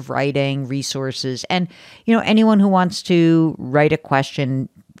 lots of writing, resources. And, anyone who wants to write a question,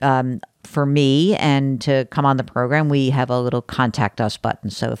 for me and to come on the program, we have a little contact us button.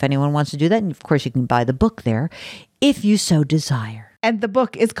 So if anyone wants to do that, and of course you can buy the book there if you so desire. And the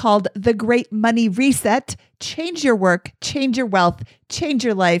book is called The Great Money Reset, Change Your Work, Change Your Wealth, Change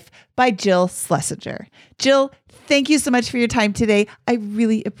Your Life by Jill Schlesinger. Jill, thank you so much for your time today. I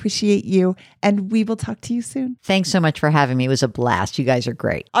really appreciate you, and we will talk to you soon. Thanks so much for having me. It was a blast. You guys are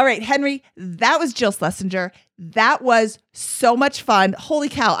great. All right, Henry, that was Jill Schlesinger. That was so much fun. Holy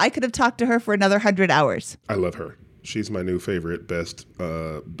cow, I could have talked to her for another 100 hours. I love her. She's my new favorite, best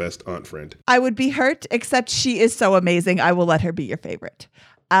aunt friend. I would be hurt, except she is so amazing. I will let her be your favorite.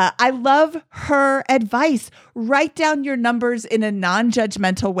 I love her advice. Write down your numbers in a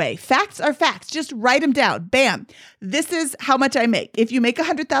non-judgmental way. Facts are facts. Just write them down. Bam. This is how much I make. If you make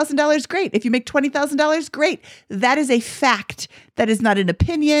 $100,000, great. If you make $20,000, great. That is a fact. That is not an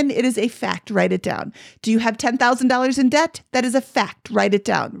opinion. It is a fact. Write it down. Do you have $10,000 in debt? That is a fact. Write it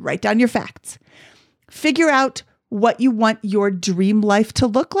down. Write down your facts. Figure out what you want your dream life to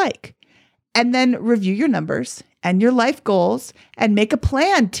look like. And then review your numbers and your life goals and make a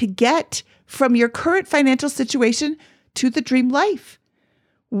plan to get from your current financial situation to the dream life.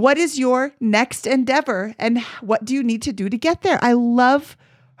 What is your next endeavor and what do you need to do to get there? I love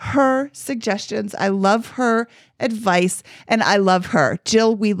her suggestions. I love her advice and I love her.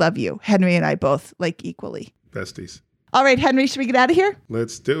 Jill, we love you. Henry and I both equally. Besties. All right, Henry, should we get out of here?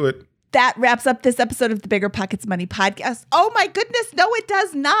 Let's do it. That wraps up this episode of the Bigger Pockets Money Podcast. Oh my goodness, no, it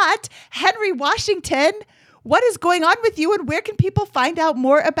does not. Henry Washington, what is going on with you and where can people find out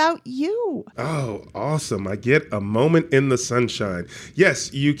more about you? Oh, awesome. I get a moment in the sunshine.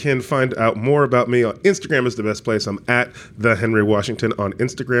 Yes, you can find out more about me on Instagram is the best place. I'm at the Henry Washington on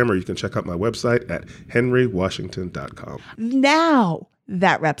Instagram, or you can check out my website at henrywashington.com. Now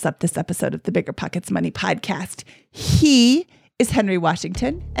that wraps up this episode of the Bigger Pockets Money Podcast. He is Henry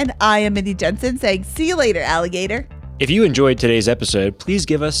Washington, and I am Mindy Jensen saying, see you later, alligator. If you enjoyed today's episode, please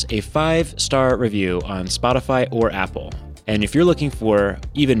give us a 5-star review on Spotify or Apple. And if you're looking for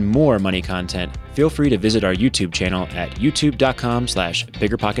even more money content, feel free to visit our YouTube channel at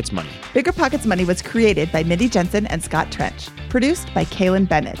youtube.com/biggerpocketsmoney. Bigger Pockets Money was created by Mindy Jensen and Scott Trench. Produced by Kaylin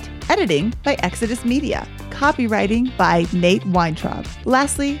Bennett. Editing by Exodus Media. Copywriting by Nate Weintraub.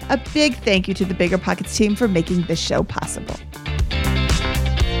 Lastly, a big thank you to the Bigger Pockets team for making this show possible.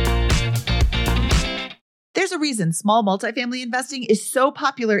 There's There's a reason small multifamily investing is so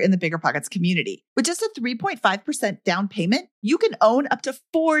popular in the BiggerPockets community. With just a 3.5% down payment, you can own up to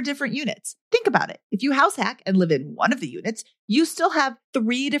 4 different units. Think about it. If you house hack and live in one of the units, you still have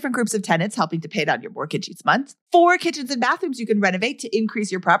 3 different groups of tenants helping to pay down your mortgage each month, 4 kitchens and bathrooms you can renovate to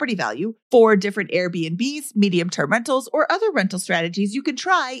increase your property value, 4 different Airbnbs, medium-term rentals, or other rental strategies you can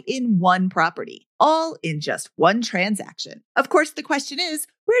try in one property, all in just one transaction. Of course, the question is,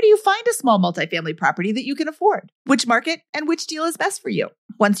 where do you find a small multifamily property that you can afford? Which market and which deal is best for you?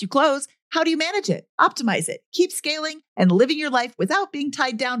 Once you close, how do you manage it, optimize it, keep scaling, and living your life without being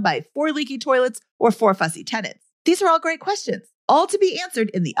tied down by 4 leaky toilets or 4 fussy tenants? These are all great questions, all to be answered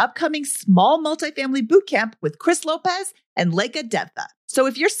in the upcoming Small Multifamily Bootcamp with Chris Lopez and Leica Devtha. So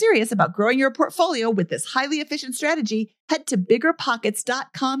if you're serious about growing your portfolio with this highly efficient strategy, head to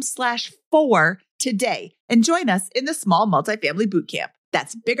biggerpockets.com/4 today and join us in the Small Multifamily Bootcamp.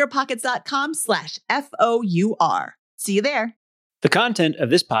 That's biggerpockets.com/FOUR. See you there. The content of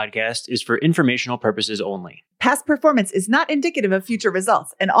this podcast is for informational purposes only. Past performance is not indicative of future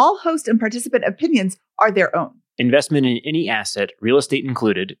results, and all host and participant opinions are their own. Investment in any asset, real estate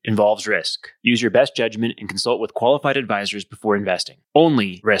included, involves risk. Use your best judgment and consult with qualified advisors before investing.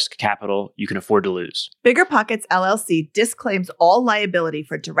 Only risk capital you can afford to lose. BiggerPockets LLC disclaims all liability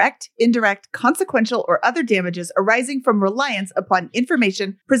for direct, indirect, consequential, or other damages arising from reliance upon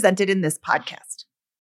information presented in this podcast.